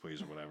 tickets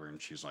please or whatever,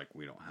 and she's like,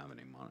 we don't have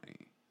any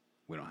money.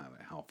 We don't have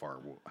it. How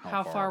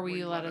far will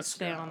you let us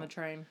stay go? on the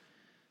train?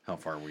 How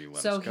far will you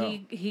let So us go?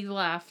 he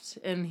left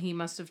and he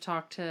must have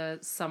talked to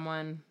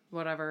someone,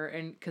 whatever,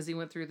 and because he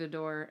went through the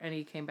door and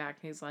he came back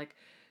and he's like,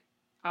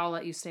 I'll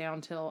let you stay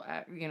until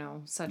at,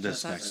 such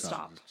This and next such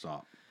stop.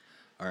 stop.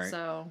 All right.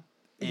 So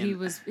And-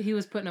 he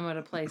was putting them at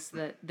a place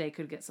that they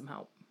could get some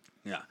help.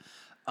 Yeah.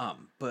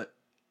 But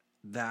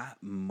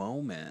that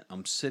moment,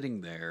 I'm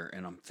sitting there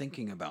and I'm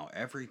thinking about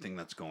everything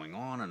that's going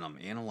on and I'm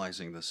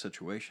analyzing the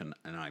situation,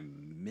 and I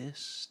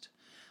missed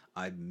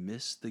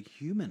the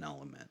human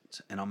element,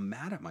 and I'm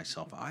mad at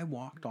myself. I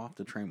walked off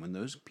the train when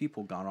those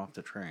people got off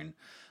the train.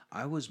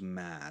 I was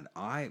mad.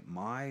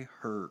 I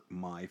hurt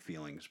my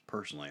feelings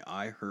personally.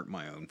 I hurt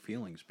my own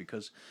feelings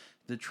because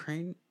the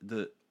train,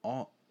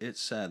 it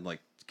said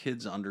like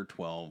kids under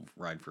 12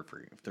 ride for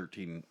free,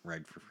 13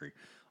 ride for free.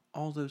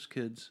 All those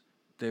kids,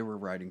 they were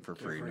riding for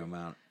free,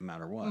 no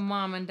matter what.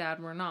 Mom and dad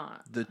were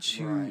not. The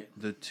two Right.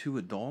 the 2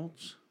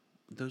 adults,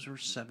 those were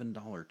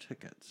 $7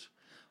 tickets.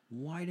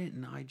 Why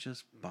didn't I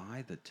just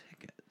buy the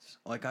tickets?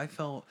 Like I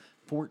felt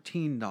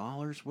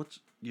 $14. What's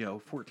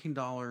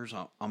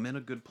 $14? I'm in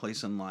a good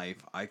place in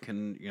life. I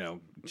can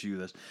do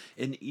this.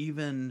 And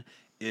even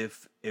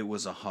if it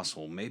was a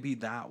hustle, maybe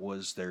that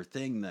was their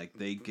thing. Like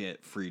they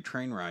get free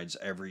train rides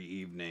every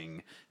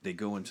evening. They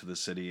go into the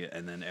city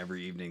and then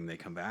every evening they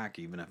come back.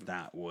 Even if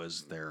that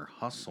was their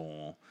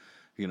hustle,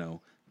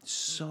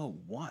 so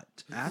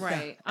what?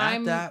 Right.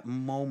 At that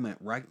moment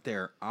right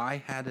there, I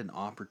had an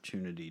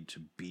opportunity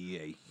to be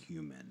a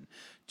human,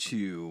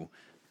 to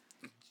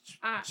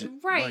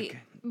Right.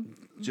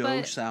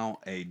 dose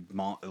out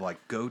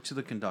go to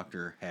the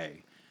conductor,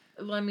 hey,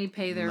 Let me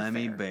pay their let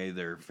me fare. pay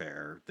their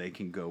fare. They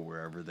can go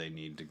wherever they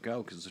need to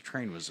go because the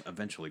train was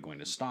eventually going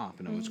to stop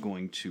and it was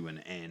going to an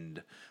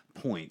end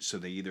point. So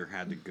they either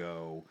had to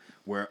go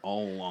where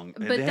all along.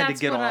 But they had to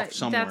that's get what off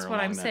somewhere. that's what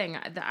I'm along that. saying.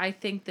 I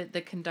think that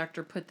the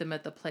conductor put them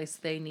at the place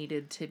they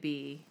needed to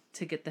be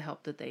to get the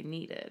help that they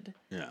needed.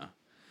 Yeah.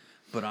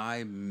 But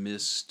I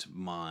missed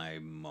my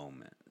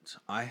moment.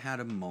 I had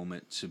a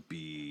moment to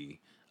be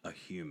a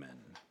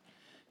human,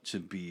 to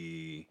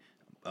be,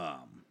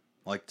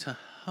 to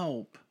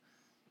help.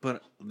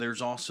 But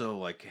there's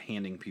also,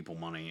 handing people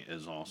money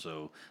is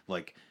also,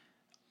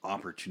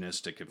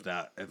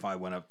 opportunistic. If I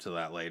went up to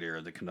that lady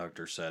or the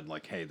conductor said,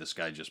 hey, this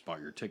guy just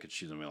bought your tickets,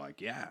 she's going to be like,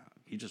 yeah,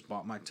 he just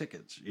bought my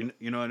tickets. You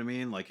know what I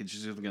mean? It's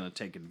just going to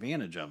take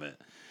advantage of it.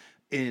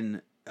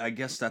 In I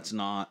guess that's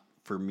not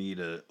for me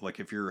to like.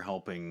 If you're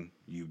helping,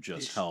 you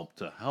just help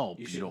to help.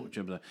 you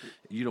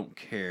You don't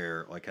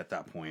care. Like at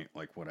that point,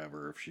 like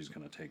whatever. If she's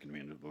gonna take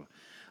advantage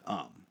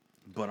of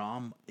but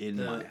I'm in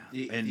my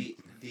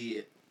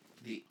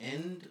the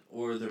end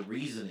or the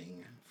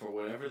reasoning for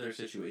whatever their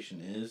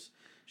situation is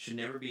should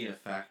never be a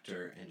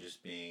factor in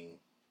just being,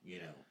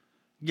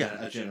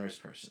 a generous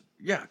person.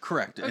 Yeah,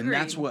 correct. And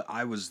that's Agreed. what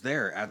I was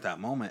there at that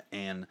moment.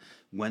 And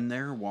when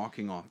they're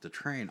walking off the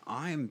train,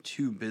 I'm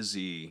too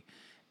busy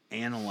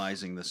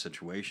analyzing the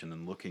situation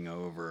and looking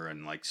over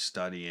and like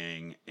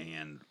studying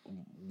and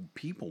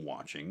people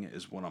watching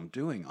is what I'm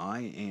doing.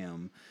 I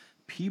am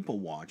people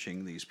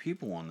watching these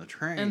people on the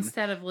train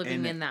Instead of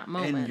living in that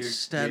moment.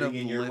 Instead of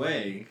getting in your living,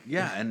 way.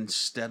 yeah,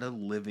 instead of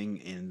living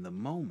in the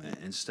moment,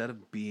 instead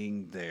of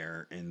being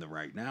there in the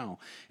right now.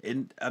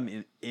 And I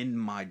mean, in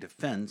my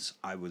defense,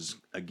 I was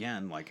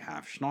again like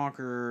half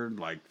schnockered,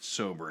 like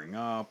sobering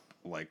up,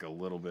 like a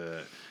little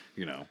bit,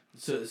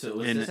 So was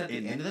this at the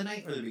end of the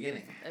night or the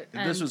beginning?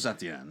 This was at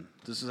the end.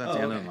 This is at the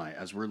end of the night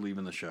as we're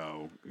leaving the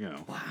show.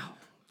 Wow,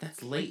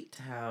 that's late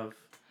to have.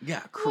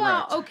 Yeah,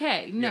 correct. Well,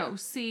 okay, no, Yeah.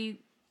 see,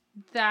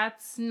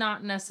 that's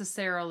not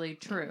necessarily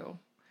true,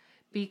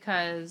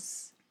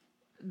 because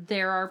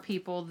there are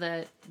people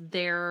that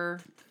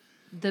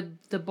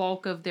the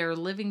bulk of their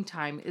living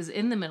time is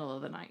in the middle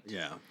of the night.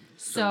 Yeah.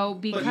 So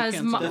because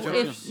can't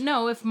say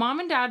that. if mom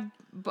and dad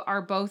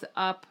are both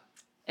up,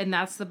 and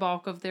that's the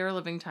bulk of their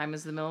living time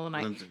is the middle of the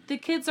night, Lindsay. the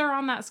kids are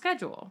on that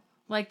schedule.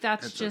 Like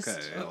that's It's just okay.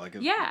 I like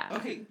it. yeah.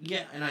 Okay,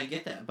 yeah, and I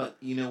get that, but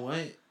you know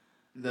what?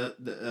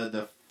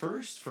 The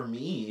first for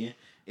me,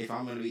 if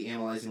I'm going to be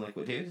analyzing like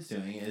what David is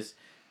doing, is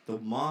the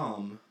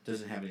mom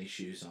doesn't have any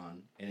shoes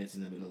on, and it's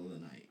in the middle of the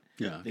night.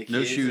 Yeah. The No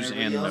kids shoes and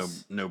and everybody no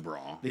else, no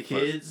bra. The But-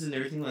 kids and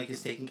everything like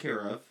is taken care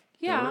of.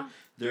 Yeah.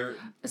 They're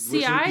See,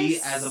 which would be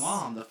I as a s-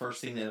 mom the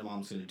first thing that a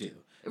mom's going to do.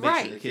 Make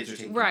Right. Sure the kids are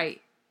taken care of.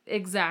 Right.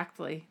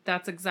 Exactly.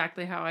 That's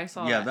exactly how I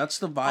saw Yeah, it. that's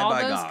the vibe All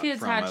I those got kids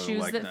from had it, shoes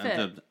like, that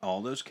fit.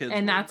 all those kids,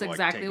 And were, that's like,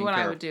 exactly taken what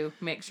care I of. would do.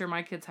 Make sure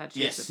my kids had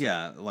shoes. Yes. that fit.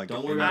 Yeah, like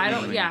Don't worry about I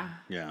don't. me. Yeah.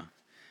 Yeah,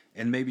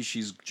 and maybe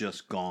she's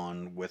just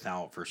gone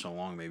without for so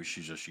long. Maybe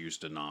she's just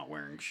used to not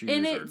wearing shoes.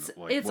 And or, it's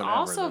like, it's whatever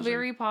also those are.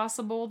 very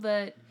possible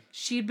that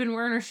she'd been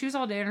wearing her shoes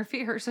all day and her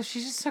feet hurt, so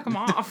she just took them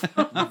off.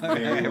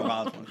 Very well.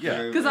 possible. Yeah.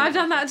 Very, Because very I've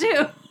done that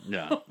too.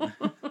 Yeah.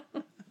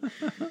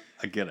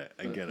 I get it.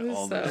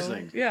 All those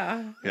things.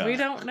 Yeah. Yeah. We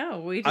don't know.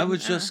 We. I was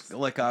didn't just ask.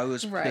 like I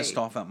was Right. pissed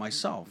off at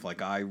myself.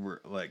 Like I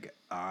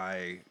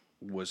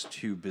was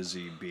too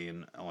busy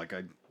being like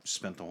I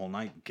spent the whole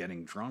night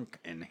getting drunk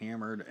and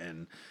hammered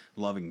and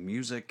loving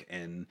music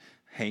and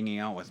hanging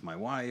out with my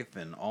wife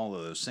and all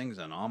of those things,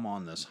 and I'm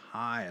on this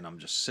high and I'm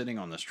just sitting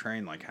on this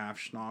train like half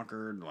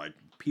schnockered, like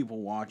people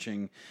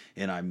watching,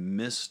 and I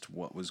missed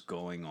what was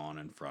going on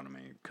in front of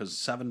me because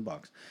 $7,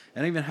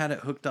 and I even had it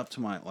hooked up to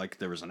my, like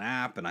there was an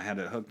app and I had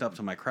it hooked up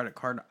to my credit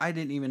card. I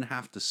didn't even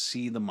have to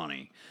see the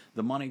money.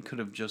 The money could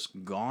have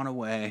just gone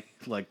away,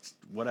 like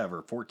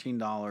whatever,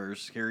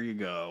 $14, here you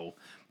go.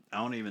 I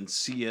don't even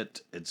see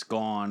it. It's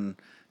gone,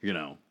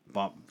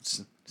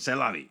 c'est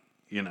la vie,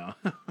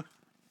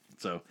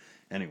 So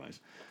anyways,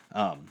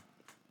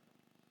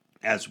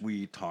 as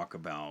we talk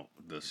about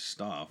this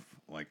stuff,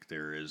 like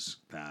there is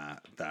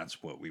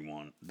that's what we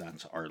want.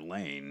 That's our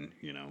lane,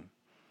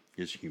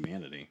 is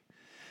humanity.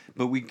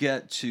 But we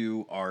get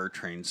to our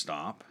train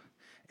stop,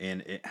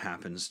 and it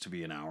happens to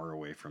be an hour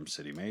away from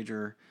City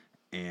Major,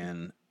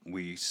 and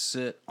we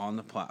sit on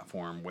the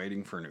platform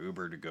waiting for an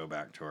Uber to go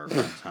back to our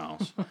friend's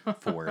house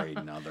for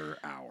another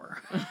hour.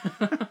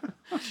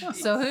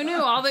 So who knew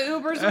all the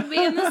Ubers would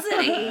be in the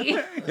city?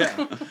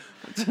 Yeah.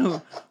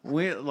 So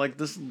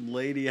this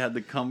lady had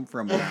to come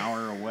from an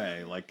hour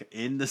away, like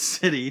in the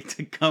city,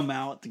 to come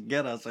out to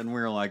get us, and we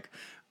were like,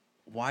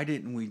 why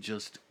didn't we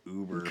just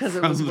Uber? Because it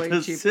from was way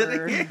the cheaper.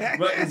 city?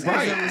 Because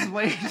it was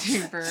way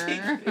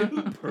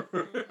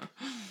cheaper.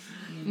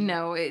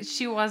 No,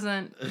 she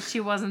wasn't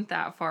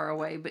that far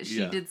away, but she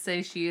Yeah. did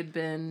say she had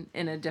been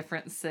in a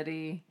different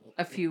city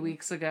a few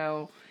weeks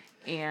ago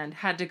and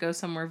had to go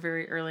somewhere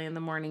very early in the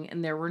morning,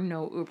 and there were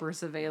no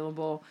Ubers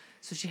available,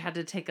 so she had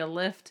to take a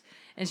Lyft,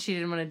 and she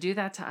didn't want to do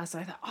that to us. So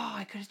I thought,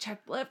 I could have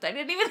checked Lyft. I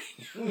didn't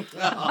even.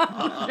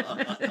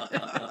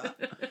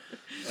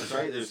 That's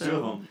right. There's two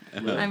of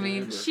them. I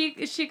mean,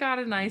 she got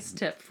a nice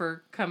tip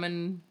for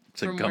coming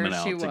from coming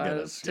where she out to get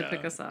was us, to yeah.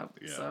 pick us up.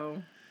 Yeah.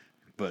 So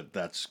But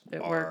that's It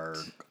our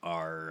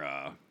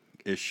worked.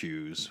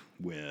 issues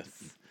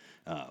with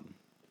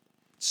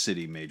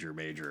city major,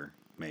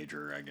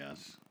 I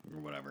guess, or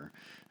whatever.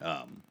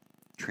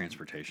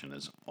 Transportation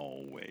is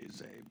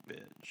always a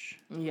bitch.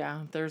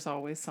 yeah, there's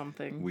always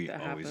something We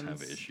that always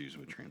happens. have issues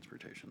with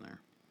transportation there.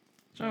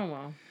 Oh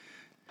well.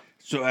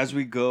 So as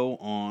we go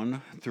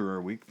on through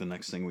our week, the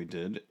next thing we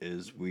did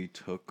is we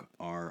took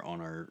our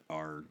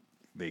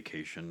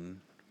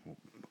vacation,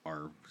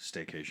 our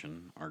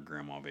staycation, our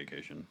grandma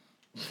vacation,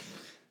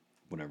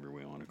 whatever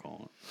we want to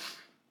call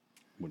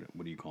it.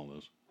 What do you call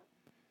those?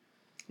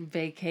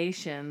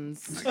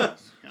 Vacations. I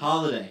guess. Yeah.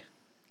 Holiday.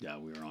 Yeah,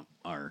 we were on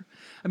our.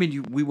 I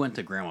mean, we went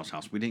to Grandma's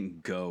house. We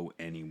didn't go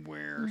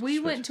anywhere. We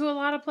went to a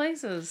lot of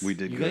places. We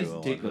did You go guys to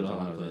a did lot go to a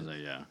lot of of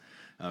places. Yeah.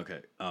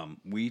 Okay.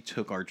 We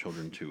took our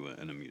children to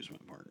an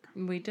amusement park.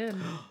 We did.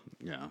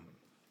 Yeah.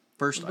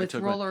 First, I With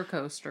took roller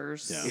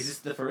coasters. Yeah. Is this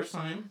the first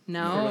time?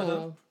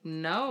 No.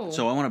 No.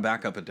 So I want to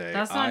back up a day.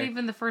 That's not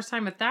even the first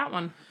time at that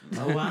one.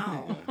 Oh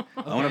wow.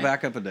 I want to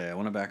back up a day.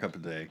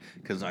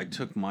 Because I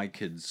took my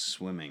kids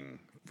swimming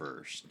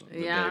first. The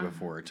Yeah. day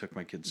before, I took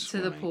my kids To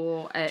swimming. the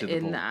pool To the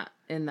pool.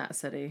 in that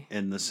city.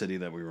 In the city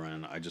that we were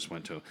in, I just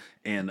went to,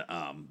 and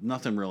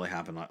nothing really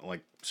happened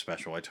like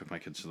special. I took my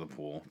kids to the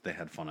pool. They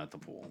had fun at the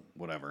pool,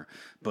 whatever.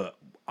 But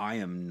I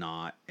am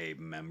not a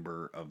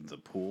member of the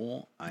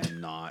pool. I do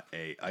not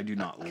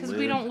Because live.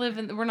 we don't live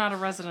in. We're not a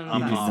resident of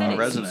I'm that not city. a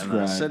resident of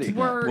that Subscribe city. to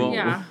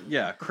We're-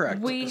 yeah. Correct.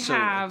 We So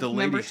have the lady-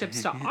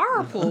 memberships to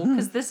our pool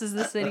because this is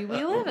the city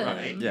we live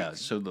in. Yeah.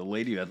 So the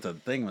lady at the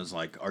thing was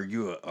like, "Are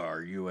you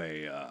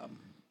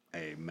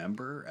a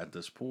member at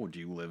this pool? Do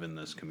you live in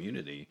this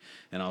community?"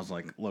 And I was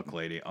like, "Look,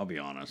 lady, I'll be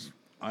honest.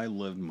 I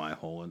lived my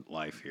whole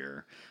life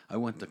here. I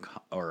went to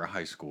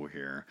high school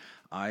here.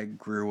 I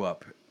grew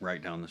up right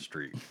down the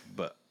street,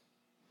 but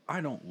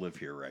I don't live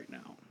here right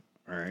now.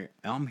 All right,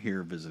 I'm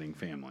here visiting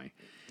family."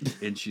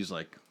 And she's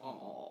like,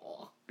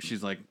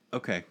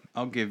 "Okay,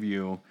 I'll give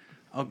you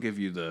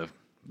the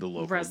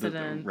local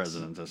Resident. the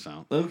resident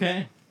discount."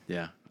 Okay.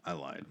 Yeah, I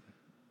lied.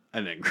 I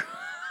didn't.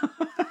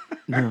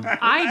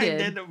 I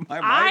did. My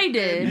I wife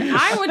did.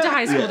 I went to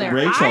high school there.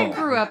 I Rachel.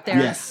 grew up there.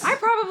 Yes. I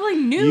probably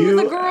knew You-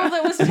 the girl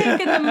that was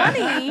taking the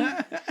money.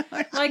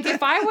 Like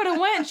if I would have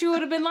went, she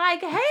would have been like,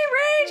 "Hey,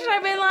 Rach," and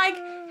I've been like,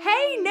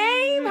 "Hey,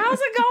 Name, how's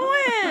it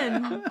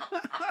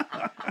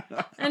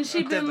going?" And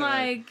she'd been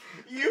like,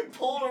 You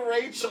pulled a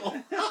Rachel.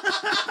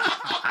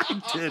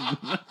 did.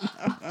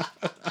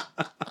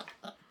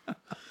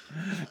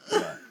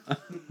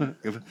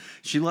 If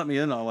she let me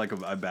in,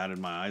 I batted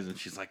my eyes, and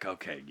she's like,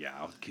 "Okay, yeah,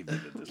 I'll keep you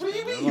to this." What do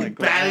you one." mean I'm you like,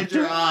 batted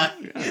your eye?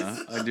 Yeah,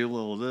 I do a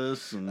little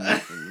this and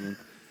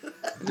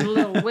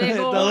 "Little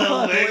wiggle."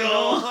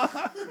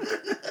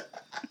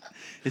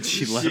 and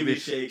she let Shimmy me.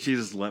 shake. She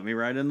just let me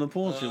right in the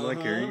pool. She's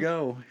like, "Here you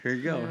go,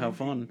 have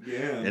fun." Yeah.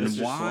 And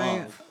Mr.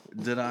 why Suave.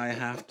 did I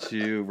have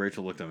to?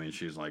 Rachel looked at me and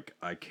she's like,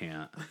 "I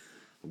can't.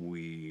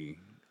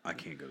 I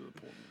can't go to the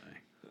pool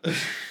today."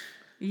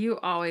 You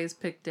always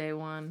pick day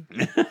one.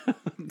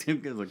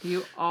 Like,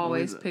 You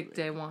always What is it? pick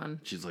day one.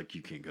 she's like, I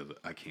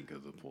can't go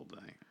to the pool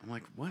today." I'm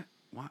like, "What?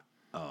 What?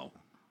 Oh,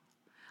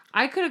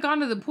 I could have gone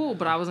to the pool,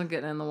 but I wasn't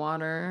getting in the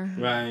water.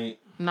 Right.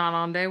 Not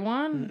on day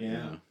one.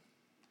 Yeah.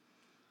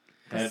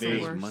 That's the Heavy.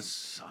 it worst.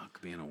 must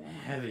suck being a woman."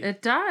 Heavy.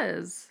 It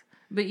does.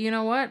 But you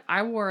know what?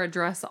 I wore a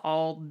dress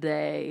all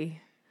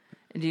day.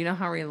 And do you know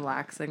how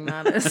relaxing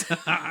that is?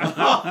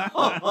 I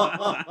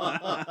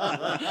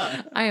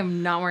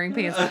am not wearing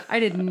pants. I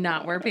did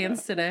not wear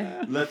pants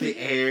today. Let the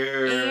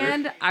air.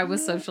 And I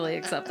was socially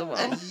acceptable.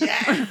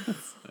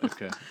 Yes.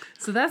 Okay.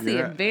 So that's the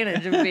Yeah.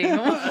 advantage of being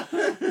a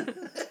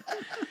woman.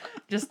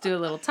 Just do a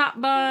little top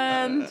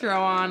bun,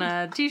 throw on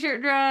a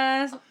t-shirt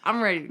dress.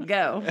 I'm ready to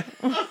go.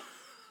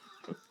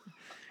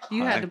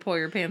 You had to pull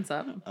your pants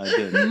up I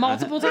did.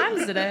 multiple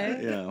times today.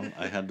 Yeah,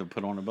 I had to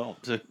put on a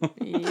belt too.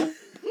 Yeah.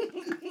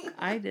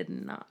 I did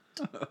not.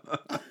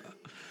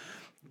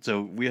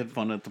 So we had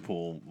fun at the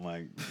pool.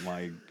 My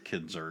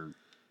kids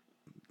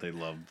they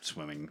love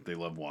swimming. They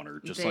love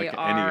water. Just They like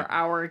are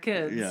our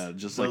kids. yeah,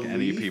 just The like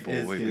any leaf people.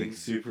 is would be. getting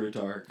super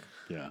dark.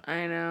 Yeah.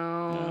 I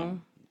know.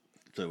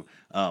 So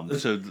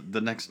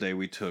the next day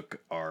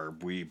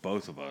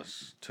both of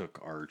us took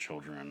our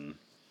children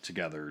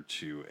together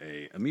to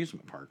a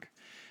amusement park,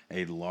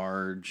 a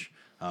large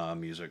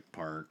music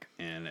park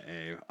in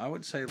I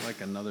would say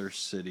like another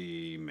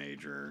city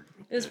major.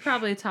 It's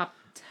probably top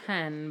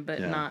 10,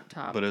 but not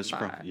top But it's 5.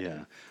 probably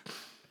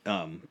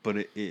but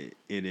it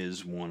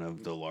is one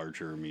of the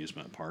larger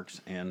amusement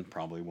parks and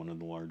probably one of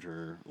the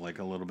larger, like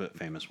a little bit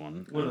famous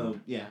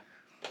one. Yeah.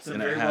 Some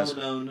And it very has-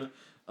 well known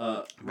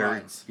Very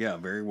rides.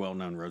 very well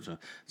known roads.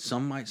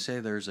 Some might say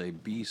there's a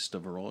beast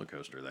of a roller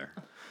coaster there.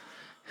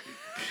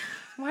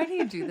 Why do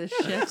you do this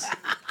shit?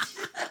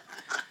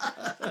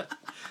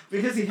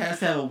 Because he has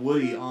to have a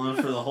Woody on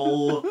for the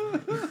whole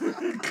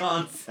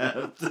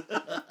concept.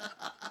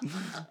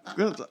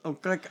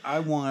 Like I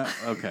want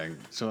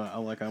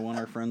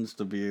our friends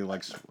to be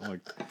like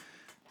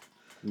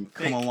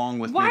come along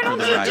with Why me for don't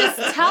the you ride.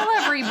 just tell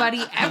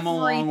everybody Come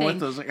along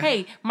with everything? us.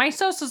 Hey, my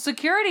social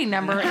security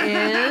number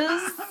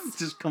is...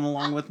 Just come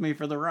along with me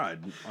for the ride.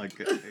 Like,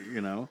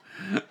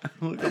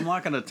 Look, I'm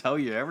not going to tell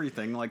you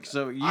everything. Like,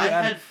 so you I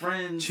had had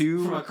friends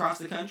two from across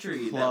the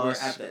country that were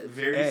plus at that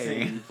very A.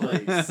 same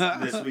place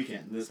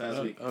this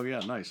past week. Oh yeah,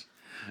 nice.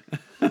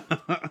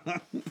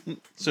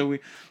 So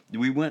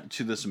we went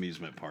to this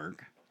amusement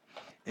park,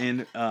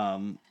 and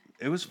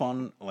it was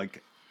fun.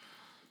 Like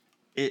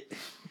it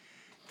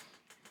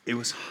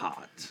was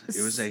hot.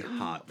 It was a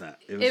hot that.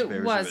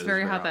 It was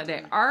very hot that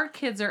day. Our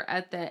kids are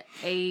at the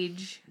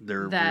age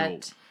They're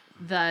that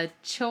the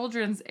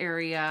children's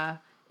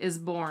area is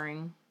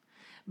boring.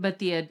 but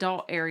the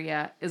adult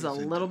area is a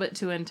little bit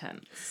too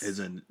intense. Is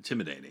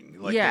intimidating.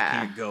 Like Yeah.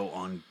 they can't go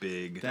on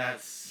big,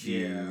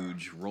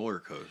 huge roller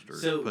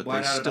coasters. So but why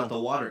they not still... about the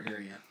water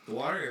area? The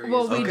water area.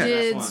 Well, is we the best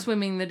did one.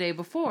 swimming the day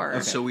before.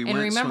 Okay. So we and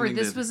went remember, swimming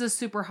this the- was a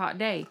super hot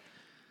day.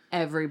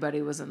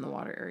 Everybody was in the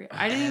water area.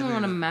 I didn't even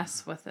want to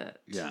mess with it.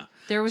 Yeah.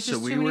 There was So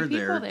just we too were many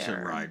people there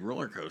there. to ride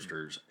roller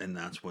coasters, and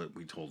that's what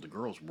we told the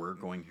girls. We're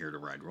going here to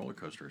ride roller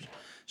coasters.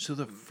 So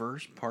the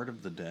first part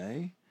of the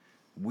day,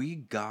 we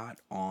got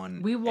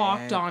on. We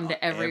walked on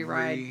to every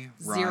ride.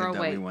 Zero that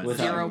wait, we went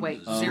zero to.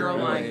 wait, Oh, zero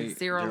really? line,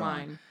 zero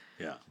line.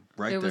 Yeah,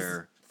 right It was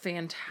there.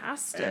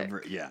 fantastic.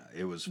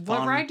 It was fun.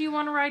 What ride do you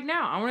want to ride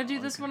now? I want to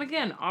do this one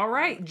again. All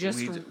right, just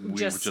We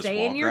just would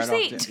stay in walk your right off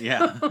seat. the-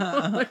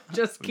 yeah.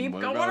 Just keep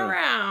Walk going right-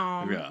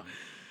 around. Yeah.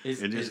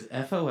 Is It just-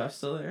 FOF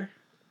still there?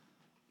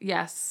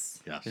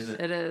 Yes, Yes. Is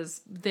it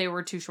is. They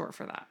were too short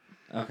for that.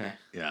 Okay.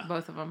 Yeah.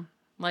 Both of them.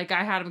 Like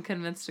I had them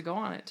convinced to go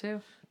on it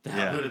too. That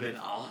Yeah. would have been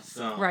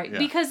awesome. Right, Yeah.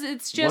 because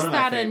it's One just of my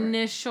that favorite.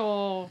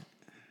 initial.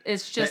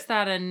 It's just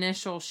that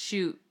initial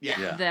shoot Yeah.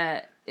 Yeah.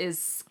 that is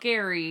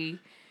scary.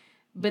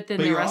 But then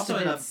But the you're rest also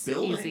of in a it's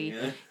building.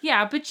 easy.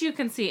 Yeah, but you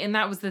can see, and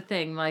that was the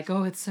thing. Like,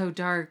 oh, it's so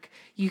dark,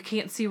 you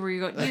can't see where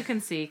you're going. You can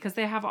see because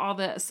they have all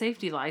the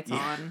safety lights Yeah.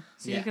 on,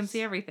 so you can Yes.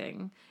 see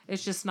everything.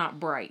 It's just not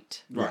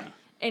bright. Right.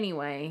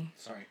 Anyway,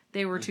 Sorry.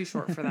 they were too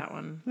short for that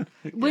one,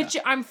 which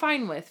I'm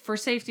fine with for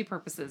safety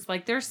purposes.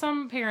 Like, there's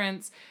some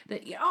parents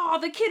that, oh,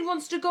 the kid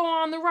wants to go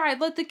on the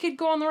ride. Let the kid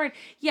go on the ride.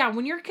 Yeah,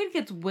 when your kid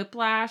gets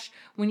whiplash,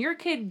 when your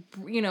kid,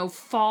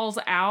 falls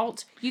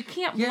out, you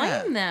can't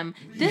Yeah. blame them.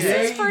 This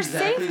Yeah, is for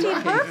exactly safety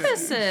right.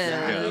 purposes.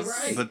 Exactly. Yeah.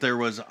 right. But there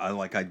was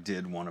I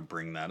did want to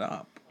bring that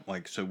up.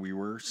 Like, so we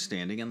were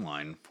standing in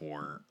line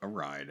for a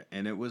ride,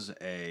 and it was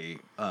a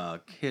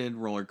kid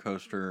roller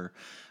coaster,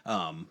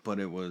 but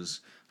it was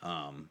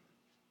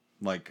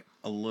like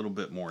a little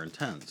bit more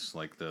intense,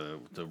 like the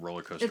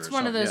roller coaster. It's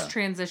one of itself. those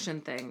transition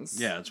things.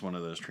 Yeah, it's one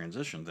of those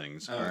transition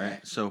things. All Okay.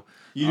 right, so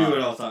You knew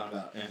what I was talking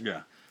about.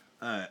 Yeah.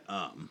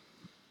 yeah,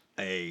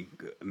 a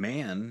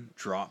man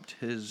dropped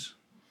his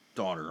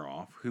daughter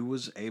off, who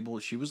was able.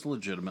 She was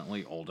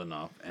legitimately old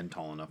enough and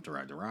tall enough to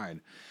ride the ride,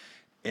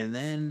 and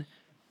then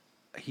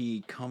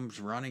he comes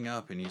running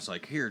up and he's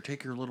like, "Here,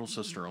 take your little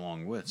sister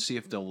along with. See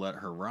if they'll let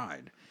her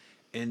ride."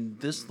 And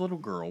this little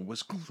girl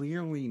was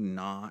clearly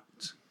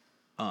not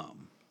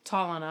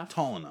Tall enough.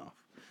 tall enough.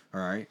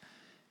 All right.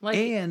 Like,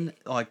 And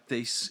like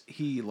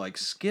he like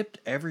skipped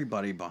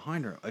everybody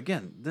behind her.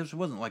 Again, this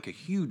wasn't like a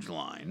huge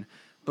line,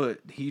 but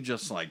he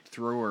just like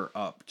threw her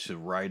up to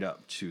right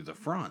up to the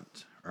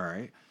front. All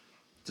right.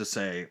 To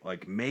say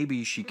like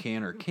maybe she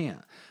can or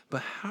can't.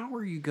 But how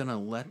are you gonna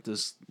let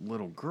this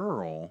little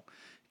girl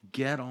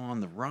get on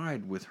the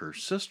ride with her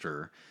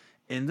sister?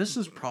 And this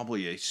is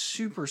probably a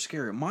super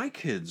scary. My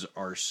kids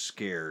are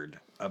scared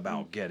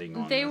about getting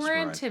on they this were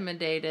ride.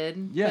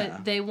 intimidated, Yeah.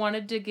 but they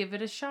wanted to give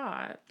it a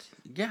shot.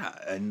 Yeah,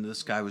 and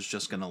this guy was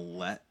just gonna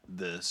let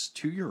this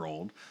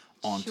 2-year-old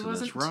onto She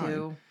wasn't this ride.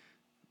 two.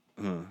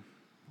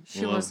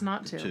 She Well, was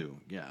not two. 2,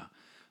 yeah.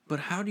 But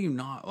how do you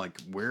not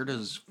where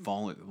does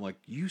follow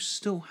you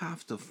still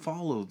have to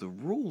follow the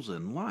rules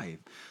in life.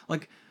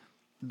 Like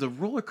the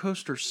roller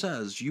coaster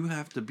says you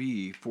have to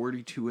be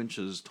 42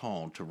 inches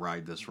tall to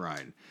ride this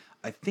ride.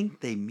 I think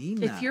they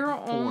mean that. If you're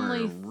for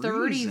only a reason.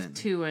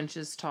 32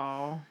 inches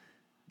tall,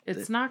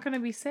 it's not going to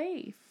be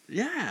safe.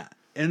 Yeah.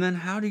 And then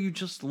how do you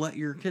just let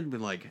your kid be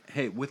like,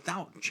 hey,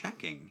 without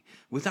checking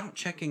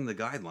the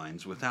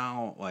guidelines,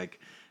 without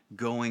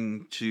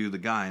going to the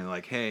guy and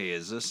like, hey,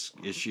 is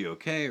she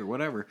okay or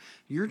whatever,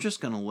 you're just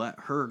going to let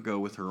her go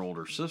with her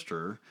older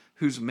sister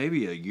who's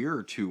maybe a year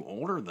or two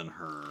older than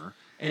her.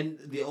 And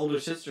the older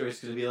sister is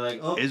going to be like,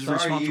 "Oh, Is sorry,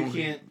 responsible. you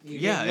can't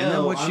Yeah, go. and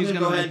then what I'm she's gonna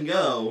go gonna- ahead and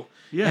go.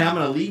 Yeah. And I'm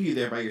going to leave you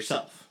there by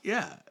yourself."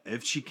 Yeah.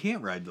 If she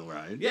can't ride the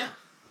ride. Yeah.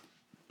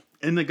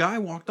 And the guy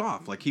walked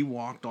off. He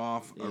walked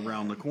off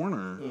around the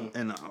corner.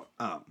 And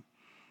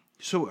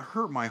so it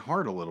hurt my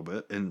heart a little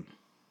bit.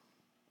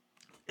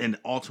 And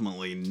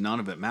ultimately, none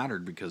of it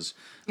mattered because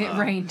It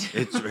rained.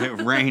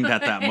 It rained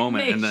at that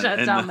moment. They and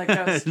shut down the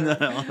coaster.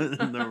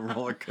 and the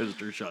roller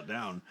coaster shut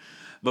down.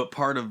 But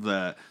part of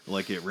the,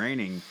 it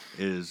raining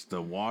is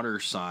the water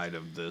side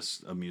of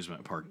this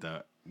amusement park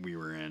that we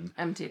were in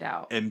Emptied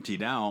out.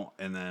 emptied out,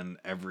 and then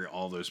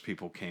all those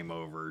people came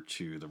over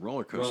to the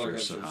roller coaster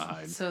coasters.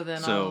 side. So then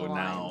all so the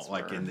now,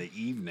 lines were- in the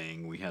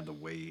evening, we had to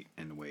wait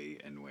and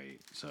wait and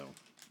wait. So,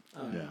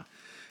 Oh, yeah,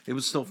 it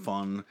was still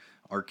fun.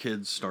 Our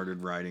kids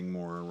started riding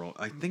more.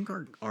 I think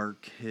our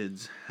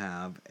kids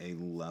have a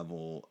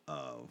level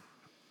of,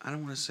 I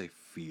don't want to say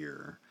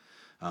fear.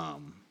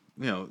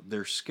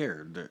 They're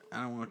scared.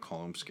 I don't want to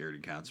call them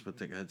scaredy cats, but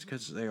it's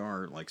because they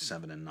are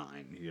 7 and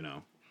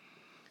 9.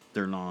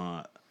 They're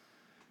not.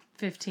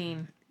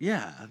 15.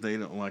 Yeah, they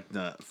don't like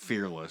the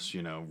fearless,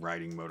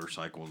 riding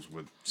motorcycles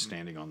with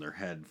standing on their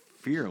head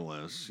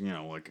fearless,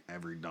 like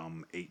every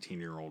dumb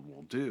 18-year-old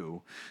will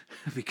do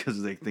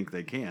because they think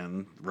they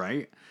can,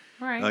 right?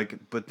 Right.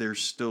 But they're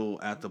still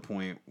at the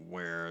point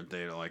where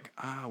they're like,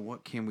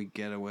 what can we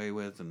get away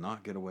with and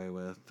not get away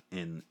with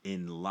in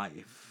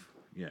life?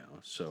 Yeah.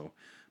 So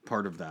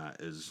part of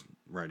that is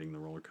riding the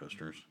roller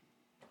coasters.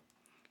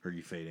 Are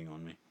you fading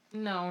on me?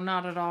 No,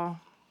 not at all.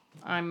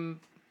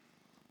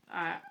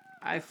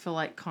 I feel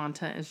like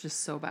content is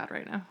just so bad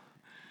right now.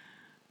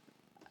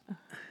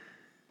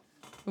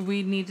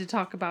 We need to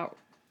talk about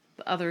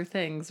other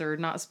things or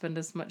not spend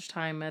as much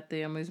time at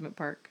the amusement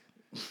park.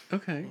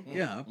 Okay.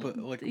 Yeah, but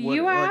like what?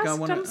 You like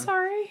asked. I'm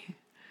sorry.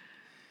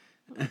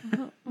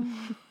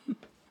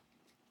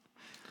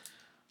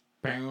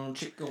 Bow,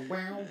 chicka,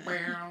 wow,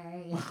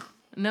 wow.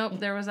 Nope,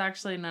 there was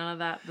actually none of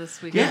that this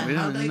Yeah, weekend.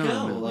 how'd that no,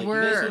 go? no. Like, you guys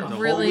We're went a whole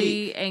really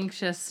week.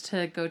 anxious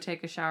to go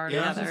take a shower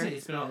Yeah, I was together. gonna say,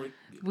 it's been all like,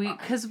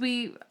 Because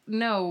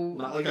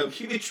not like I'm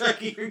keeping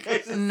track of your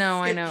guys'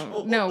 No, I know.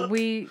 schedule. No,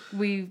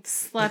 we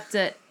slept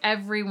at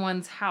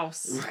everyone's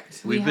house.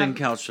 Right. We've been have-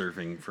 couch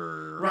surfing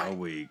for a Right.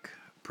 week,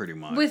 pretty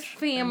much. with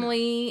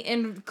family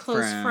and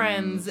close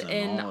friends friends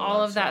and and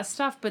all of that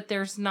stuff, but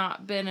there's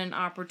not been an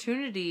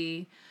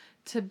opportunity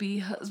to be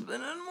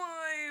husband and wife.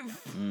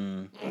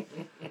 Mm,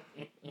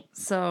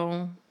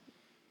 So,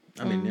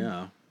 I mean,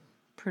 yeah.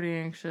 pretty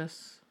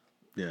anxious.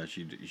 Yeah,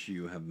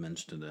 you have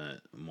mentioned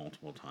it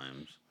multiple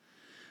times.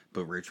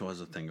 But Rachel has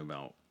a thing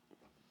about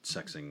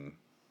sexing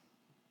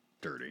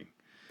dirty.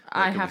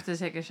 I Like, have to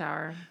take a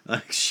shower.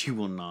 Like, she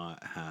will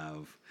not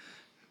have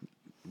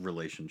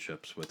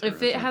relationships with her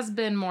If it husband. has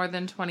been more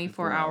than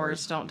 24 4 hours,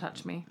 hours. don't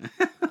touch me.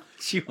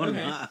 She will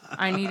Okay. not.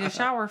 I need a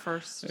shower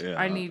first. Yeah.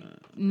 I need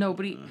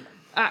nobody.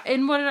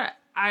 And what did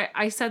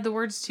I said the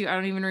words to you. I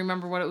don't even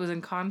remember what it was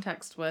in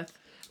context with,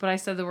 but I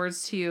said the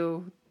words to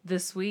you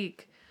this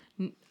week.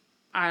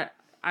 I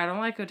don't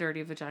like a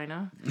dirty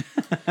vagina.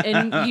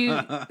 And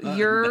your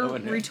No.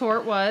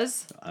 retort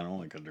was, I don't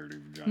like a dirty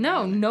vagina.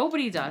 no, either.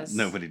 nobody does.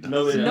 Nobody does.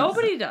 Nobody does.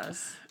 Nobody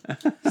does.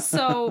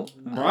 So,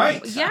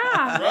 Right.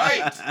 yeah.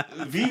 Right.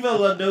 Viva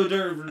la no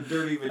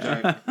dirty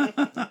vagina.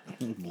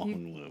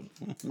 Long live.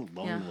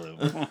 Long Yeah.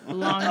 live.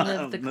 Long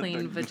live the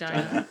clean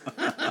vagina.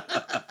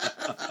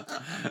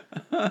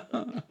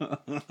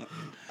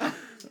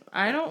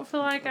 I don't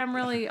feel like I'm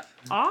really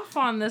off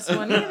on this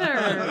one either.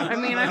 I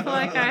mean, I feel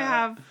like I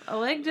have a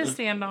leg to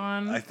stand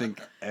on. I think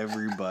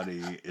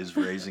everybody is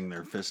raising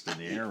their fist in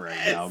the air right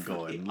now,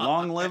 going,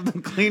 "Long live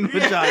the clean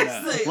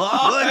vagina! they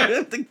Long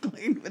live the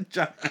clean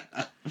vagina!"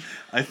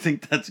 I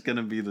think that's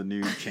gonna be the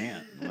new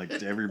chant.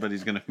 Like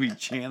everybody's gonna be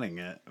chanting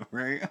it,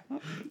 right? Oh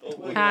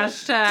my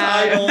gosh.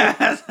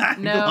 Hashtag.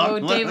 Title. No,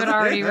 Long live David the-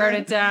 already wrote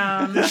it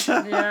down.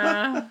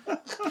 Yeah.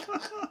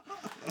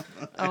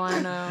 Oh,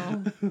 I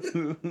know.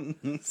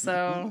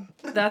 So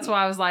that's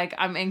why I was like,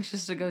 I'm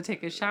anxious to go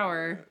take a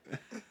shower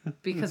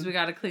because we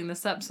got to clean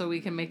this up so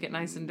we can make it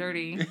nice and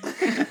dirty.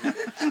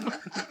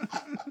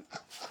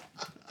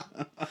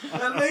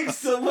 That makes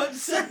so much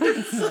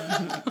sense.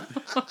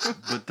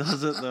 But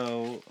does it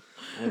though?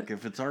 Look,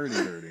 if it's already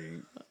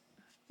dirty,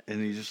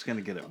 and you're just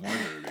gonna get it more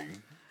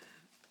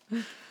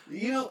dirty.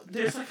 You know,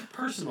 there's like a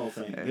personal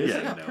thing. There's Yeah,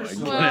 like a no, I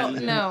personal get Well,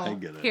 it. no. I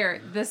get it.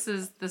 Here, this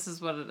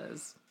is what it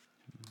is.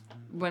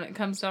 When it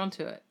comes down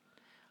to it,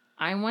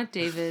 I want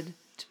David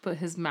to put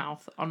his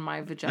mouth on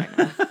my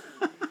vagina.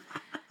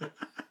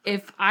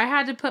 If I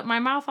had to put my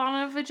mouth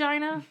on a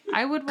vagina,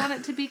 I would want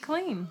it to be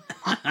clean.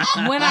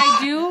 When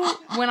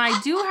I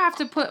do have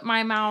to put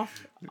my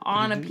mouth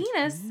on a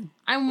penis,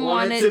 I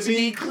want it to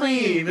be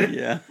clean.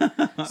 Yeah.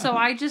 So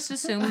I just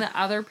assume that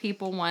other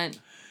people want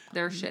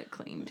their shit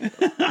clean too.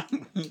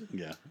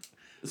 Yeah.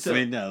 So, I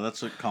mean, no,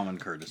 that's a common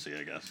courtesy,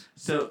 I guess.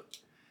 so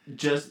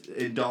just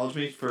indulge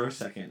me for a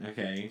second,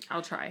 okay?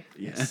 I'll try.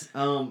 Yes.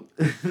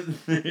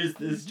 There's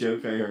this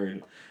joke I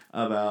heard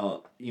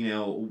about,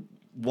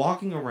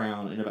 walking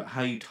around and about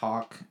how you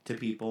talk to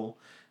people,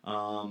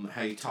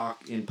 how you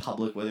talk in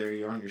public, whether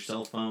you're on your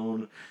cell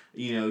phone.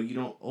 You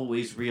don't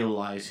always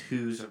realize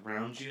who's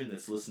around you and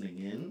that's listening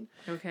in.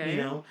 Okay.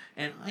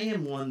 And I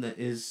am one that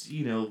is,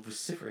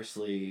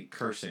 vociferously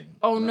cursing.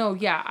 Oh no,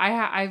 yeah,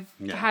 I've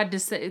Yeah. had to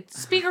say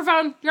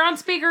speakerphone. You're on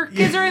speaker.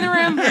 Kids are in the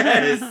room.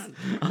 Yes.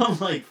 I'm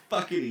like,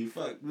 fuckity,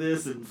 fuck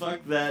this and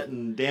fuck that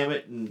and damn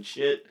it and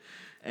shit.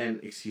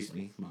 And excuse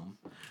me, Mom.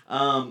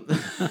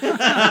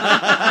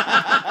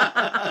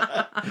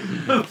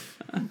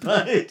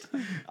 But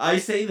I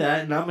say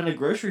that and I'm in a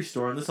grocery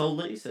store and this old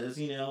lady says,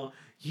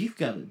 you've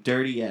got a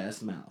dirty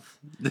ass mouth.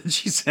 Did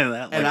she say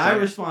that? And like I that?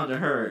 respond to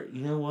her,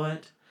 you know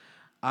what?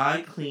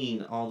 I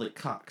clean all the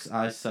cocks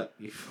I suck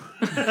before.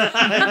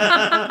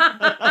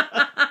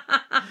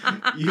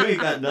 You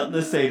ain't got nothing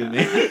to say to me.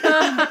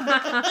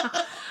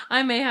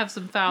 I may have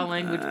some foul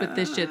language, but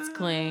this shit's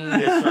clean.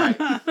 That's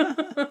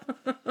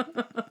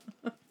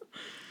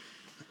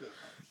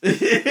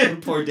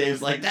right. Poor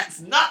Dave's like, that's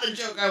not the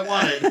joke I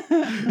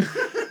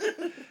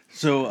wanted.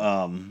 So,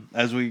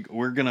 as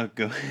we're gonna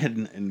go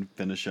ahead and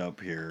finish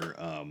up here,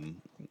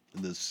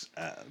 this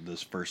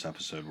first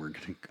episode,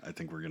 I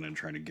think we're gonna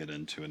try to get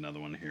into another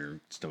one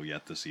here still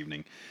yet this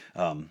evening,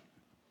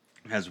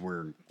 as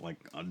we're like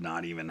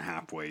not even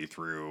halfway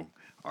through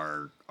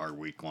our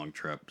week-long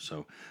trip.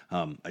 So,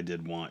 I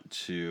did want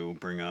to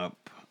bring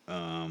up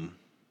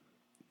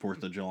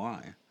 4th of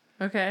July.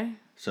 Okay.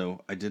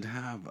 So I did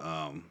have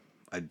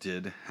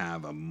did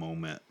have a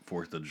moment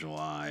 4th of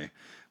July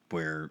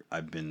where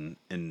I've been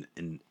in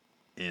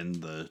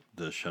the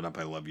Shut Up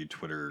I Love You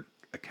Twitter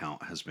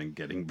account has been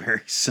getting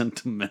very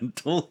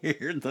sentimental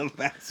here the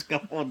past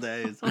couple of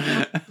days.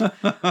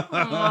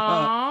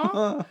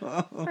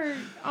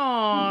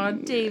 Aw,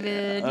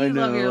 David, I you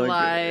love know, your like,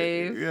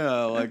 life.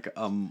 Yeah, like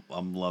I'm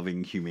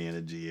loving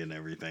humanity and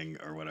everything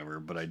or whatever,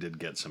 but I did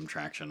get some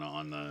traction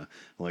on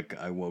like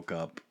I woke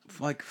up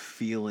like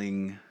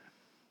feeling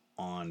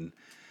on,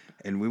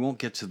 and we won't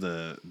get to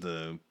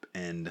the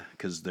end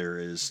because there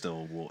is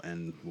still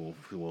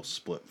we'll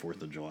split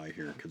 4th of July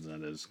here because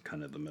that is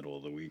kind of the middle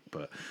of the week.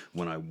 But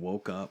when I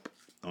woke up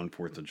on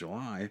 4th of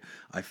July,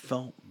 I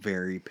felt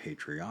very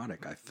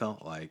patriotic. I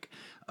felt like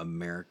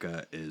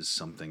America is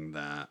something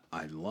that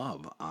I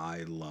love.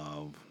 I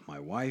love my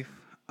wife.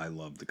 I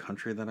love the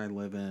country that I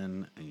live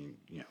in, and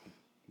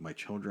my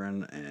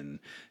children and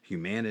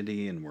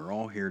humanity, and we're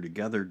all here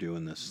together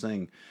doing this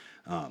thing.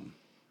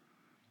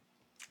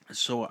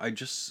 So I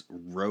just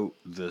wrote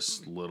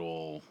this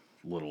little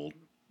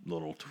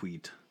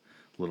tweet,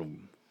 little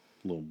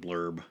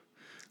blurb or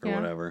Yeah.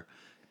 whatever.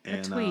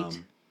 And A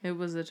tweet. It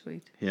was a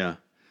tweet. yeah.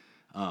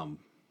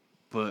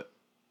 But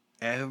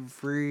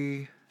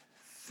everything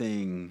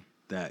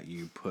that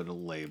you put a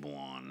label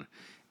on,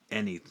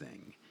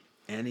 anything,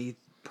 any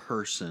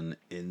person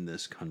in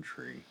this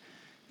country,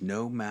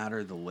 no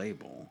matter the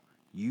label,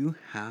 you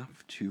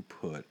have to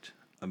put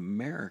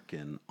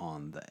American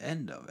on the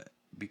end of it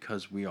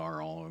because we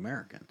are all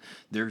American.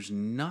 There's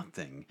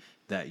nothing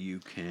that you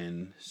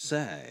can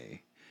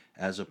say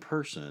as a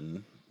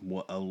person,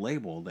 a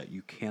label that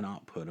you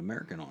cannot put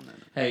American on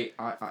it. Hey,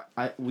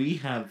 we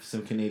have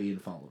some Canadian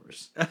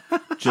followers.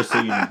 Just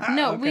so you know.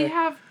 No, we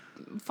have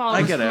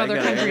followers from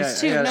other countries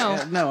too.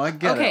 No, I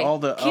get it. Okay, All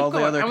the keep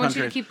going. other I want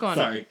you to countries. keep going.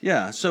 Sorry.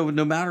 Yeah, so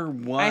no matter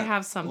what, I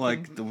have something.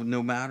 like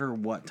no matter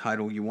what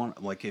title you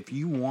want, like if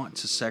you want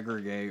to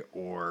segregate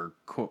or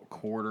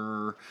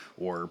quarter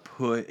or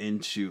put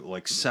into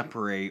like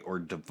separate or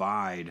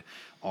divide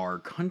our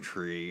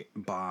country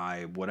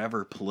by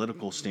whatever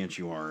political stance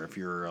you are, if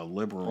you're a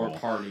liberal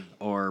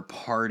or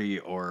party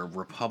or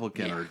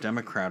Republican or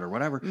Democrat or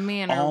whatever,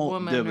 man or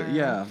woman, or,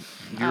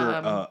 you're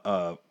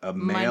a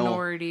male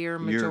minority or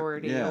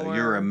majority,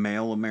 you're a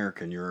male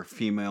American, you're a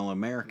female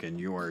American,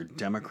 you are a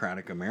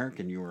Democratic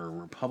American, you are a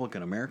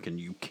Republican American.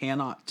 You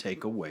cannot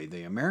take away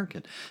the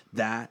American.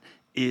 That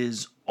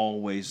is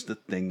always the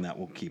thing that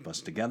will keep us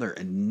together,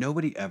 and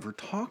nobody ever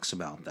talks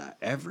about that.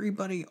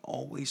 Everybody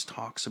always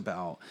talks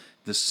about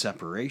the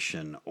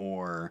separation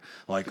or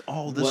like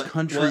this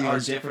country what our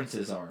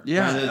differences are.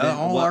 Yeah,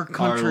 all our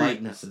country, our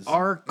likenesses.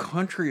 Our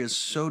country is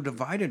so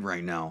divided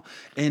right now,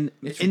 and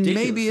It's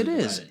maybe it ridiculously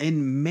is, divided.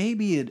 and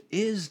maybe it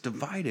is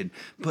divided,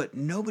 but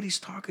nobody's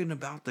talking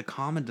about the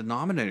common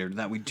denominator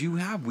that we do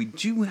have. We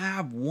do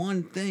have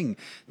one thing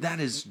that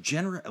is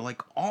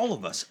like all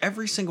of us,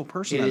 every single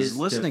person that is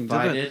listening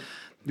divided. to it.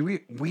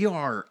 We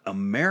are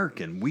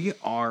American. We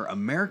are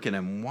American,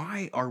 and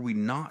why are we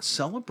not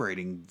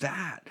celebrating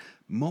that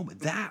moment,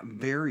 that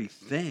very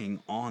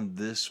thing on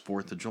this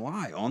 4th of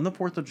July? On the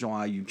 4th of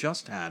July you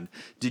just had,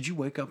 did you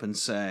wake up and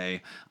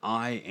say,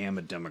 I am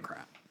a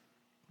Democrat?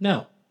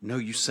 No. No,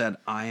 you said,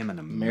 I am an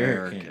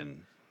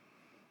American.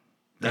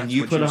 And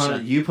you put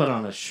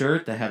on a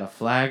shirt that had a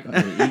flag with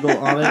an eagle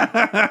on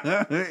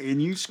it.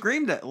 And you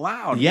screamed it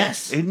loud.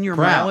 Yes. In your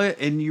proud. mallet,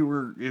 and you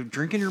were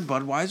drinking your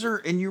Budweiser,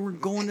 and you were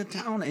going to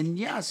town. And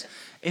yes.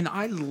 And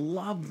I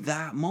love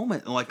that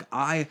moment. Like,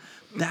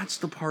 that's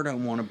the part I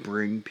want to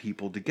bring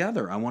people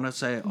together. I want to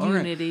say, all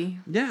right, unity.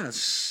 yeah,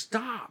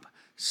 stop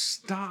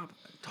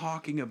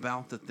talking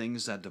about the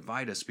things that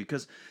divide us,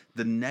 because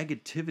the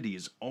negativity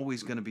is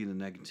always going to be the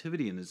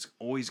negativity, and it's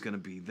always going to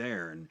be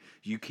there. And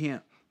you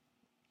can't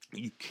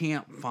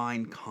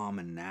find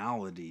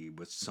commonality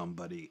with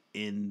somebody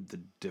in the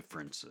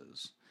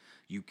differences.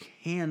 You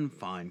can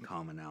find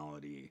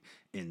commonality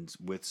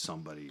with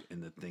somebody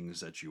in the things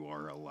that you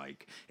are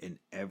alike. And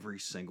every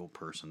single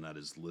person that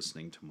is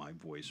listening to my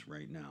voice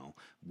right now,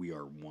 we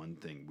are one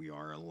thing. We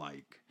are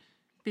alike.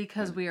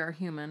 Because we are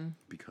human.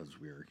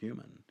 Because we are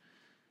human.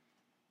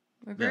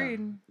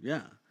 Agreed.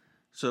 Yeah.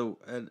 So,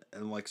 and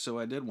so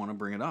I did want to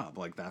bring it up.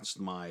 Like, that's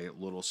my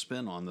little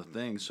spin on the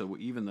thing. So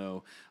even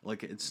though,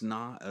 like, it's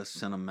not a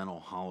sentimental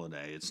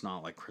holiday, it's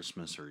not like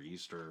Christmas or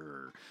Easter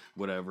or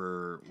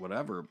whatever,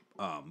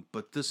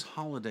 but this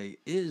holiday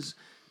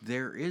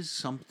there is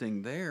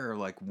something there.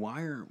 Like,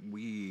 why aren't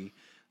we,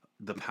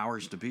 the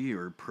powers to be,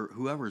 or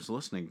whoever's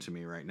listening to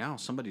me right now,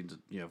 somebody to,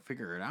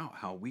 figure it out,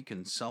 how we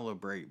can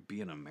celebrate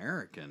being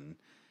American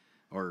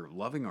or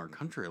loving our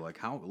country. Like,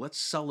 let's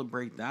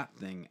celebrate that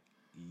thing.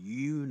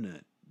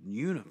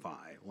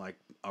 Unify like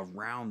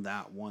around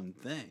that one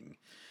thing.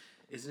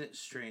 Isn't it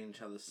strange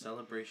how the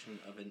celebration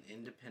of an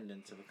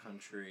independence of a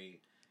country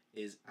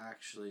is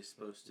actually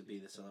supposed to be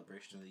the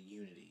celebration of the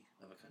unity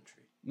of a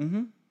country?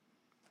 Mm-hmm.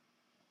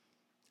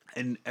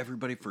 And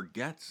everybody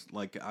forgets.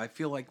 Like, I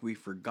feel like we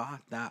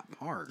forgot that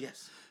part.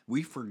 Yes.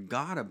 We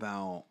forgot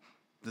about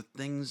the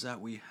things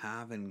that we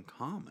have in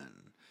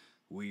common.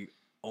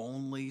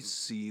 only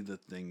see the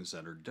things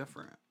that are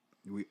different.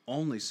 We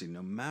only see,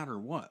 no matter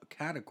what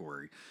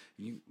category,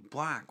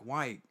 black,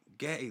 white,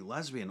 gay,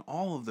 lesbian,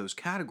 all of those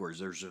categories,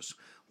 there's just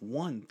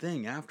one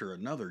thing after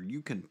another.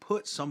 You can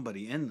put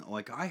somebody in,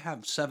 like I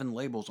have 7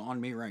 labels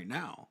on me right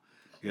now,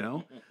 you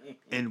know?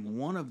 And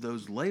one of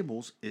those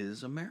labels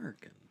is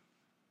American.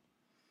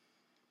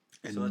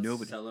 And So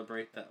let's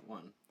celebrate that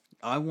one.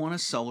 I want to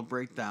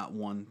celebrate that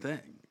one thing.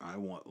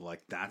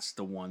 That's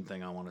the one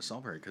thing I want to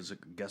celebrate, because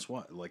guess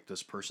what? Like,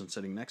 this person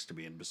sitting next to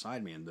me and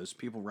beside me, and those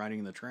people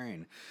riding the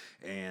train,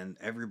 and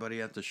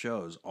everybody at the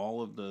shows,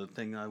 all of the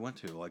thing I went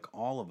to, like,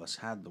 all of us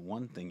had the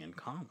one thing in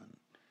common.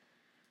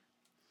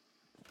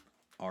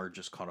 R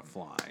just caught a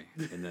fly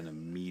and then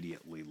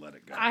immediately let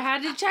it go. I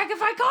had to check if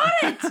I caught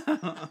it.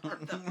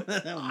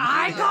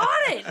 I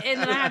caught it, and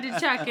then I had to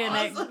check,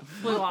 and it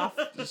flew off.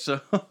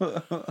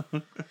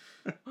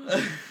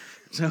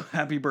 So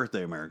happy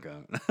birthday,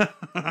 America.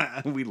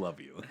 We love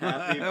you.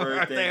 Happy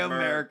birthday,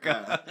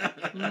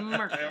 America.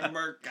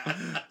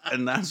 America.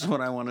 And that's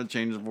what I want to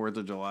change the 4th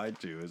of July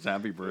to, is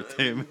happy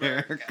birthday,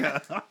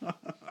 America.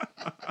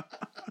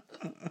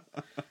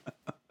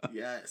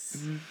 Yes.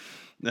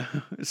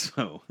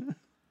 So,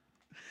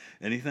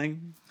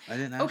 anything? I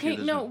didn't ask Okay, you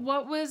this no, one.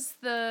 what was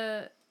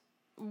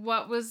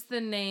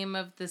the name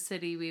of the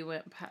city we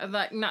went past?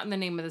 Like, not the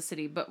name of the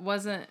city, but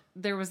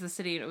there was the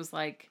city and it was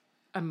like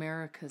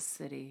America's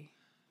City.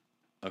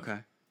 Okay.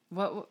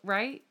 What,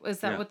 right?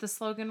 Was that Yeah. what the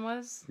slogan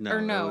was? No,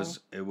 or no?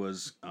 It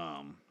was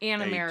An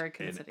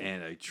American city.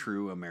 And a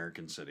true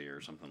American city,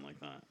 or something like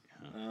that.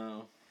 Yeah.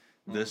 Oh.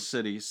 This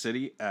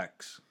city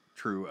X,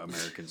 true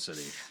American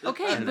city.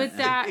 Okay, but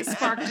that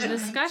sparked a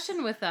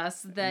discussion with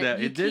us that Yeah,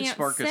 you it did can't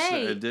spark a-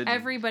 say it did-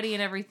 everybody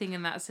and everything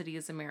in that city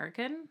is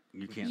American.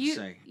 You can't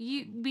say.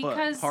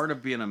 Because But part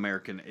of being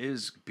American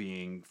is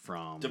being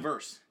from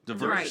Diverse.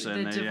 right,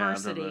 and, the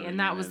diversity, and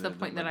that was the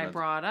point that I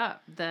brought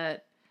up,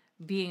 that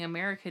being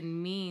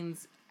American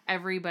means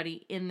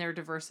everybody in their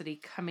diversity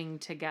coming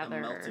together.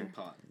 A melting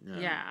pot.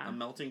 Yeah. A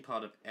melting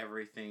pot of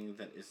everything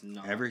that is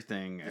not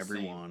Everything, the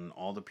everyone,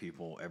 all the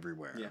people,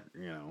 everywhere. Yeah.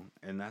 You know,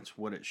 and that's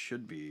what it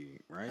should be,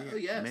 right? Oh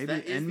yes, maybe,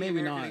 that is and the maybe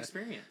American not.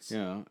 experience. You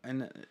know,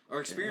 and Or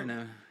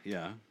experiment. and,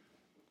 yeah.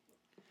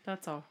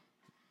 That's all.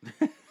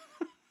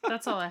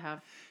 That's all I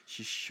have.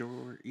 She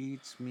sure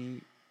eats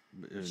meat.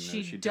 No,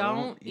 She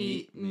don't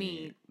eat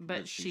meat,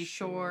 but she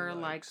sure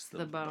likes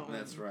the bone.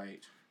 That's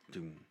right.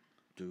 Doom,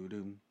 doo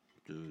doom,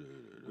 doo doo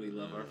doo. We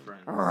love our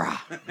friends.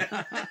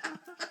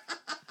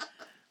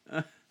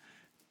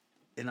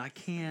 And I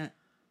can't,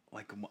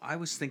 like, I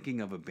was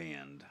thinking of a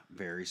band,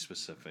 very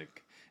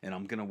specific, and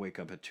I'm gonna wake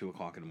up at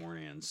 2:00 in the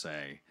morning and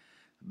say,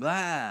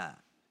 blah,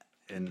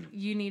 and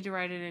You need to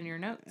write it in your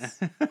notes.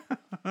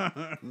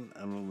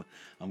 I'm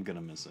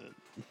gonna miss it.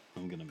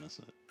 I'm gonna miss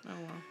it. Oh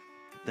well.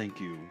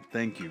 Thank you,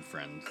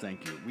 friends.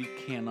 Thank you. We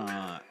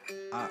cannot.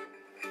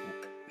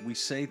 We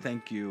say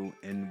thank you,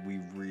 and we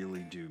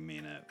really do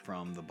mean it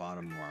from the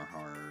bottom of our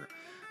heart.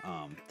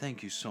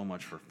 Thank you so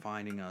much for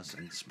finding us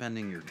and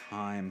spending your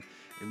time,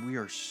 and we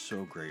are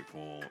so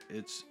grateful.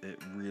 It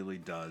really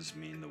does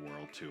mean the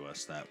world to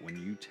us that when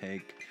you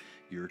take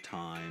your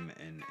time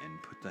and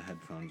put the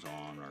headphones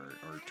on or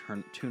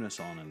tune us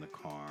on in the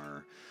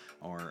car,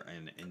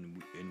 and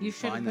You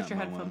should have find put that your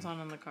moment. headphones on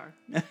in the car.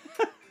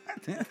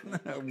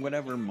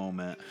 whatever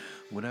moment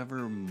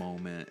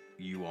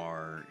you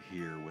are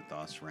here with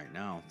us right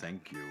now,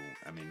 thank you.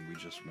 I mean, we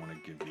just want to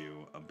give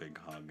you a big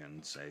hug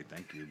and say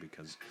thank you,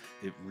 because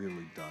it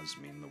really does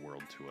mean the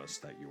world to us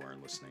that you are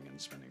listening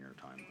and spending your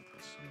time with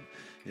us.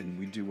 And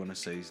we do want to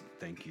say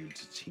thank you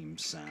to Team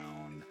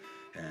Sound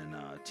and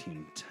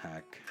Team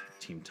Tech.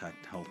 Team Tech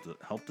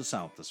helped us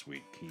out this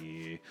week.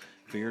 He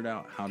figured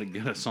out how to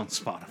get us on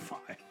Spotify.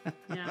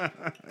 Yeah.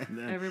 And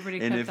then- Everybody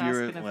and kept if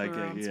you're asking if like we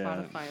were on yeah.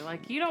 Spotify.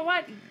 Like, you know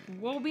what?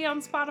 We'll be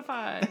on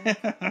Spotify.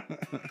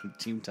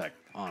 Team Tech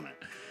on it.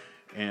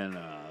 And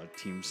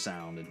Team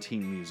Sound and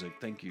Team Music.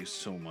 Thank you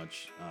so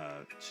much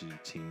to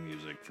Team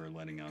Music for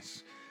letting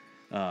us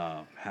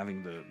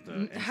having the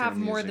Have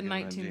intro more music than and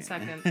 19 the-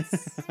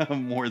 seconds.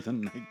 more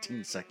than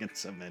 19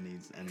 seconds of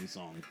any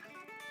song.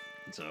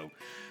 So,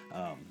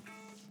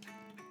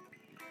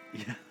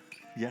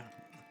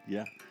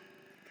 yeah.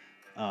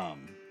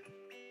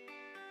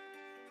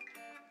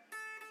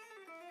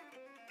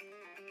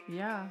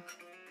 Yeah.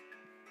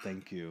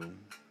 Thank you.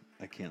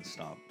 I can't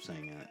stop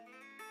saying it.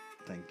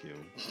 Thank you.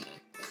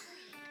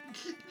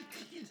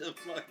 You just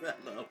fuck that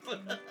up.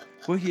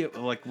 Well,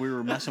 like we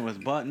were messing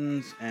with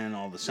buttons, and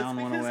all the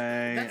sound went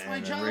away, That's my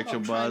and job. then Rachel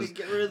I'm trying buzzed.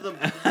 to get rid of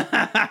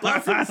the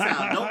buzzing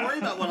sound. Don't worry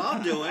about what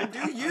I'm doing.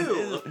 Do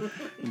you?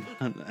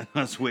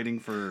 I was waiting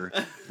for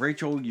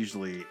Rachel.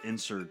 Usually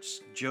inserts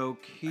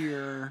joke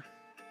here.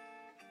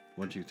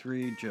 1, 2,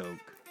 3. Joke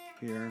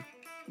here.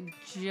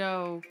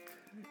 Joke.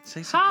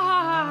 Say something.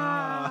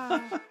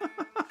 Ha ha.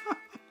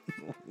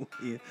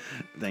 Yeah.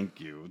 Thank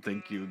you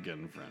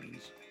again,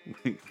 friends.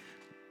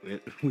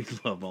 We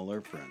love all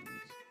our friends,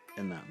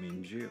 and that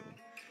means you.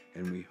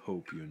 And we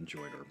hope you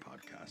enjoyed our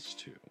podcast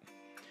too.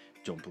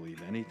 Don't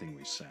believe anything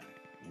we say.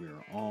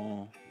 we're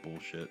all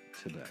bullshit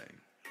today.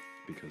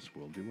 Because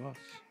we'll do us,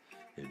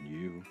 and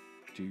you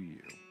do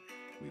you.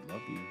 We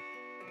love you.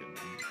 Good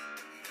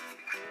night.